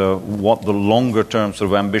 and what the longer term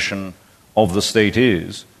sort of ambition of the state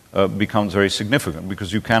is becomes very significant,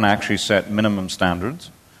 because you can actually set minimum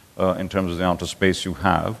standards in terms of the amount of space you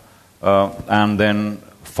have, and then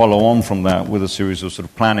follow on from that with a series of sort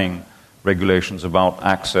of planning regulations about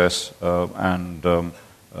access and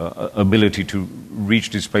ability to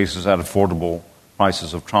reach these places at affordable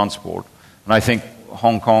prices of transport. And I think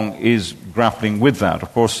Hong Kong is grappling with that.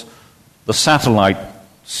 Of course, the satellite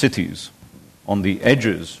cities on the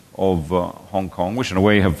edges of Hong Kong, which in a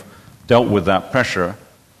way have dealt with that pressure,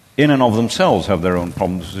 in and of themselves have their own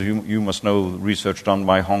problems. You must know research done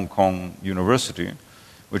by Hong Kong University,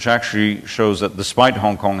 which actually shows that despite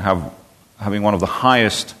Hong Kong having one of the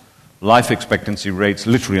highest life expectancy rates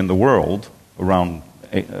literally in the world, around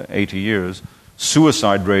 80 years,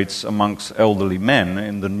 suicide rates amongst elderly men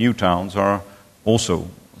in the new towns are also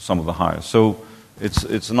some of the highest. So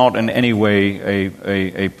it's not in any way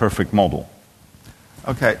a perfect model.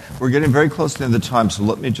 Okay, we're getting very close to the end of the time, so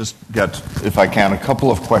let me just get, if I can, a couple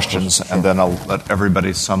of questions, and then I'll let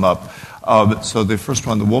everybody sum up. So the first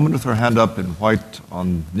one, the woman with her hand up in white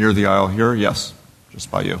near the aisle here. Yes, just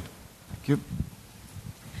by you. Thank you.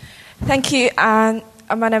 Thank you.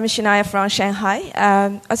 My name is Shania from Shanghai.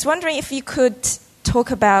 I was wondering if you could talk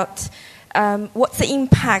about what's the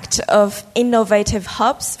impact of innovative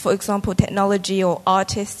hubs, for example, technology or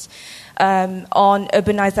artists, on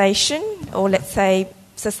urbanization or, let's say,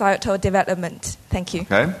 societal development. Thank you.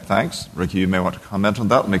 Okay, thanks. Ricky, you may want to comment on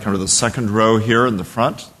that. Let me come to the second row here in the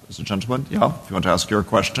front. There's a gentleman. Yeah, if you want to ask your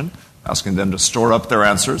question, asking them to store up their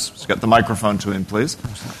answers. Just get the microphone to him, please.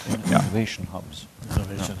 Innovation hubs.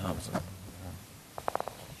 Innovation hubs.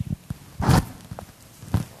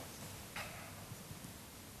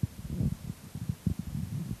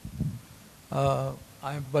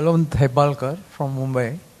 I'm Balwant Hebalkar from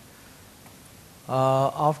Mumbai.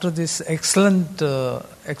 After this excellent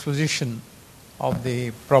exposition of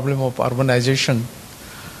the problem of urbanization,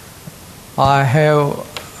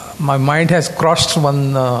 my mind has crossed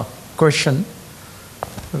one question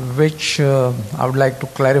which I would like to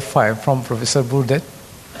clarify from Professor Burdett.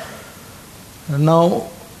 Now,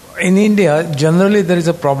 in India, generally there is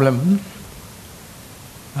a problem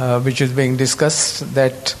which is being discussed,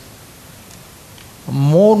 that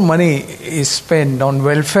more money is spent on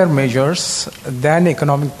welfare measures than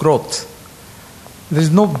economic growth. There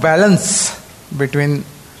is no balance between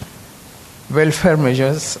welfare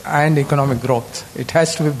measures and economic growth. It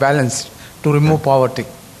has to be balanced to remove poverty.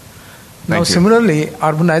 Now, similarly,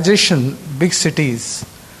 urbanization, big cities,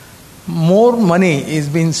 more money is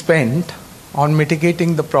being spent on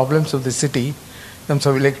mitigating the problems of the city in terms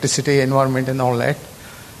of electricity, environment, and all that,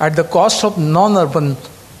 at the cost of non-urban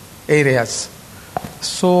areas.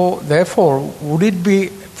 So, therefore, would it be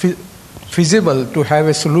feasible to have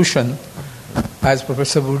a solution, as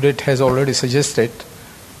Professor Burdett has already suggested,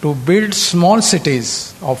 to build small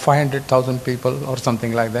cities of 500,000 people or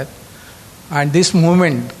something like that? And this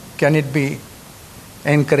movement, can it be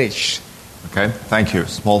encouraged? Okay, thank you.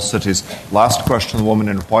 Small cities. Last question, the woman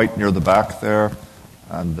in white near the back there,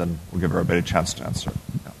 and then we'll give everybody a chance to answer.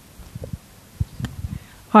 Yeah.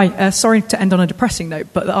 Hi, sorry to end on a depressing note,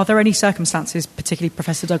 but are there any circumstances, particularly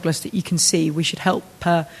Professor Douglas, that you can see we should help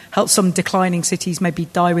some declining cities maybe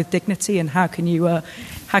die with dignity, and how can you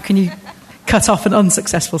cut off an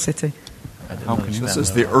unsuccessful city? This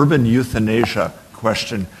is the urban euthanasia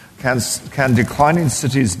question. Can declining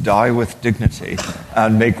cities die with dignity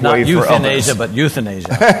and make way for others? Not euthanasia, but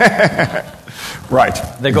euthanasia. Right.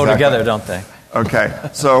 They go together, don't they? Okay.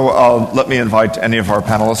 So let me invite any of our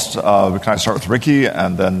panelists. Can I start with Ricky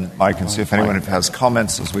and then Mike, and see if anyone has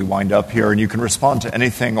comments as we wind up here. And you can respond to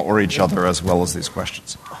anything or each other as well as these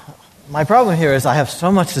questions. My problem here is I have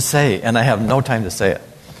so much to say, and I have no time to say it.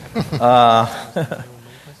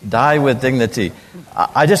 Die with dignity.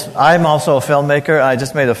 I'm also a filmmaker. I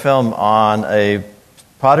just made a film on a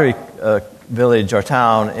pottery village or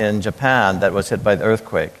town in Japan that was hit by the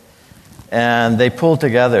earthquake. And they pulled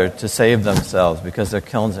together to save themselves because their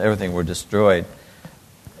kilns and everything were destroyed.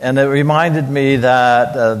 And it reminded me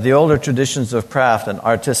that the older traditions of craft and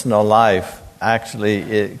artisanal life actually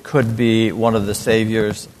it could be one of the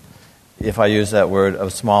saviors, if I use that word,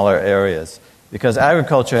 of smaller areas. Because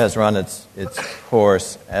agriculture has run its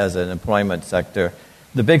course as an employment sector.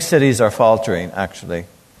 The big cities are faltering, actually.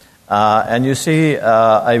 And you see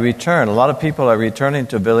a return. A lot of people are returning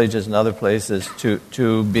to villages and other places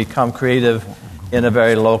to become creative in a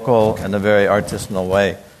very local and a very artisanal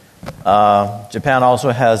way. Japan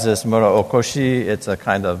also has this Mura Okoshi. It's a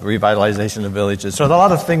kind of revitalization of villages. So there's a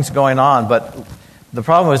lot of things going on, but the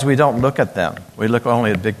problem is we don't look at them. We look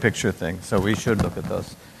only at big picture things, so we should look at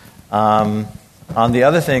those. On the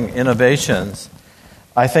other thing, innovations,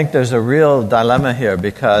 I think there's a real dilemma here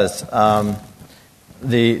because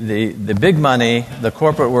the big money, the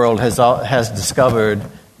corporate world has discovered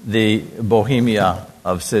the bohemia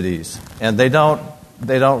of cities, and they don't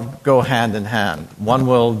go hand in hand. One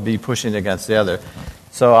will be pushing against the other.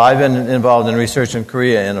 So I've been involved in research in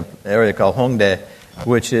Korea in an area called Hongdae,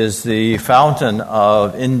 which is the fountain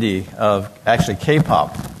of indie, of actually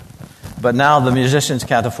K-pop. But now the musicians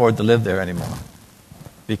can't afford to live there anymore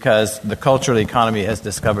because the cultural economy has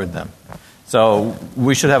discovered them. So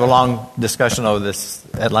we should have a long discussion over this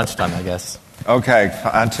at lunchtime, I guess. Okay,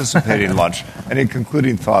 anticipating lunch. Any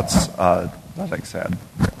concluding thoughts, Datuk Syed?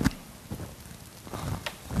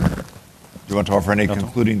 Do you want to offer any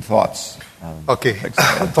concluding thoughts? Okay,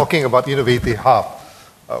 talking about innovative hub,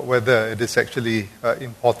 whether it is actually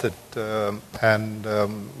important and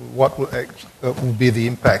what will be the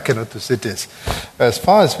impact to cities. As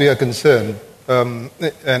far as we are concerned, an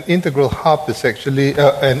integral hub is actually,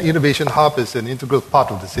 an innovation hub is an integral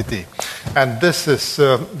part of the city. And this is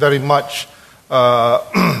very much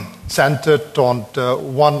centered on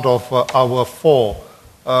one of our four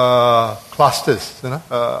clusters,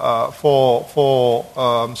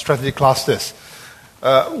 four strategic clusters,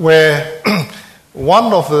 where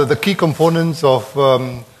one of the key components of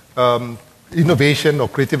innovation or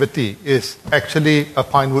creativity is actually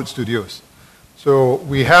Pinewood Studios. So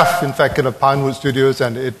we have, in fact, Pinewood Studios,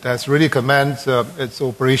 and it has really commenced its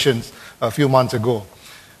operations a few months ago.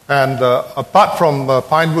 And apart from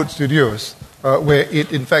Pinewood Studios, where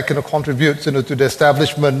it, in fact, contributes to the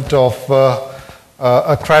establishment of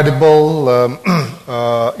a credible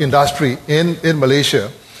industry in Malaysia,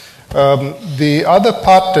 the other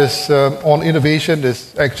part is on innovation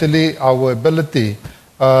is actually our ability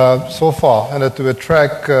so far to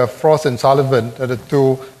attract Frost & Sullivan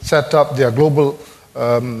to set up their global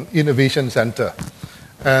innovation center.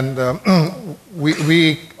 And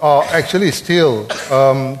we are actually still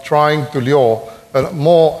trying to lure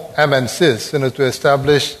more MNCs to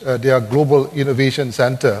establish their global innovation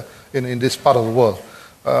center in this part of the world.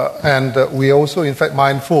 And we are also, in fact,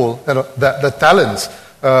 mindful that the talents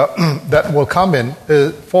that will come in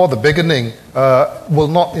for the beginning will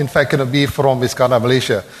not, in fact, be from Iskandar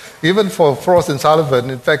Malaysia. Even for Frost &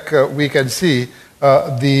 Sullivan, in fact, we can see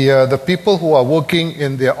the people who are working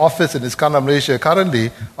in their office in Iskandar Malaysia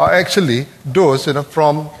currently are actually those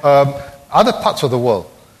from other parts of the world.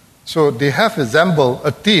 So they have assembled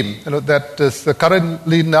a team that is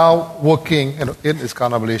currently now working in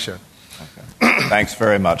Iskandar, Malaysia. Okay. Thanks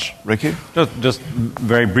very much. Ricky? Just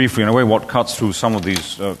very briefly, in a way, what cuts through some of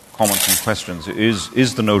these comments and questions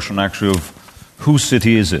is the notion actually of whose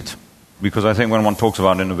city is it? Because I think when one talks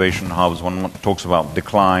about innovation hubs, when one talks about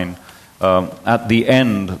decline, at the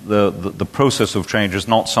end, the process of change is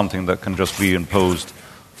not something that can just be imposed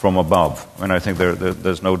from above. And I think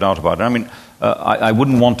there's no doubt about it. I mean, I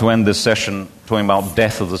wouldn't want to end this session talking about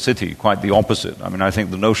death of the city, quite the opposite. I mean, I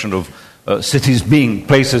think the notion of cities being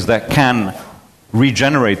places that can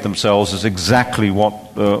regenerate themselves is exactly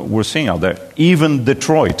what we're seeing out there. Even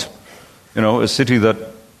Detroit, a city that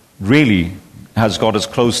really has got as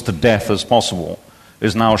close to death as possible,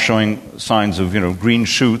 is now showing signs of green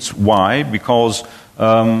shoots. Why? Because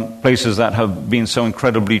places that have been so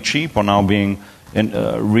incredibly cheap are now being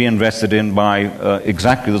reinvested in by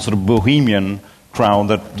exactly the sort of bohemian crowd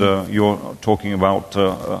that you're talking about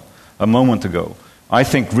a moment ago. I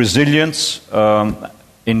think resilience,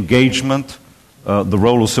 engagement, the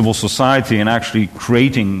role of civil society in actually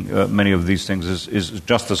creating many of these things is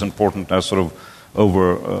just as important as sort of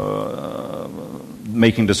over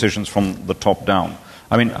making decisions from the top down.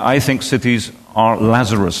 I mean, I think cities are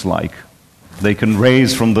Lazarus-like. They can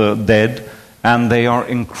raise from the dead, and they are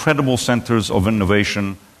incredible centers of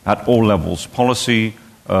innovation at all levels, policy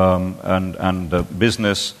and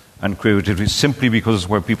business and creativity, simply because it's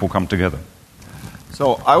where people come together.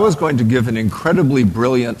 So I was going to give an incredibly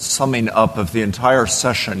brilliant summing up of the entire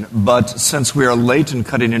session, but since we are late and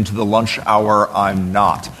cutting into the lunch hour, I'm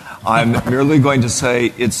not. I'm merely going to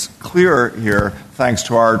say it's clear here, thanks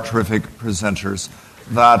to our terrific presenters,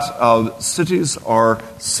 that cities are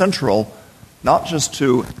central not just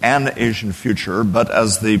to an Asian future, but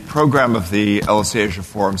as the program of the LSE Asia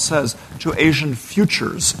Forum says, to Asian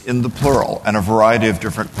futures in the plural and a variety of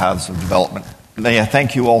different paths of development. May I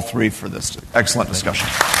thank you all three for this excellent discussion.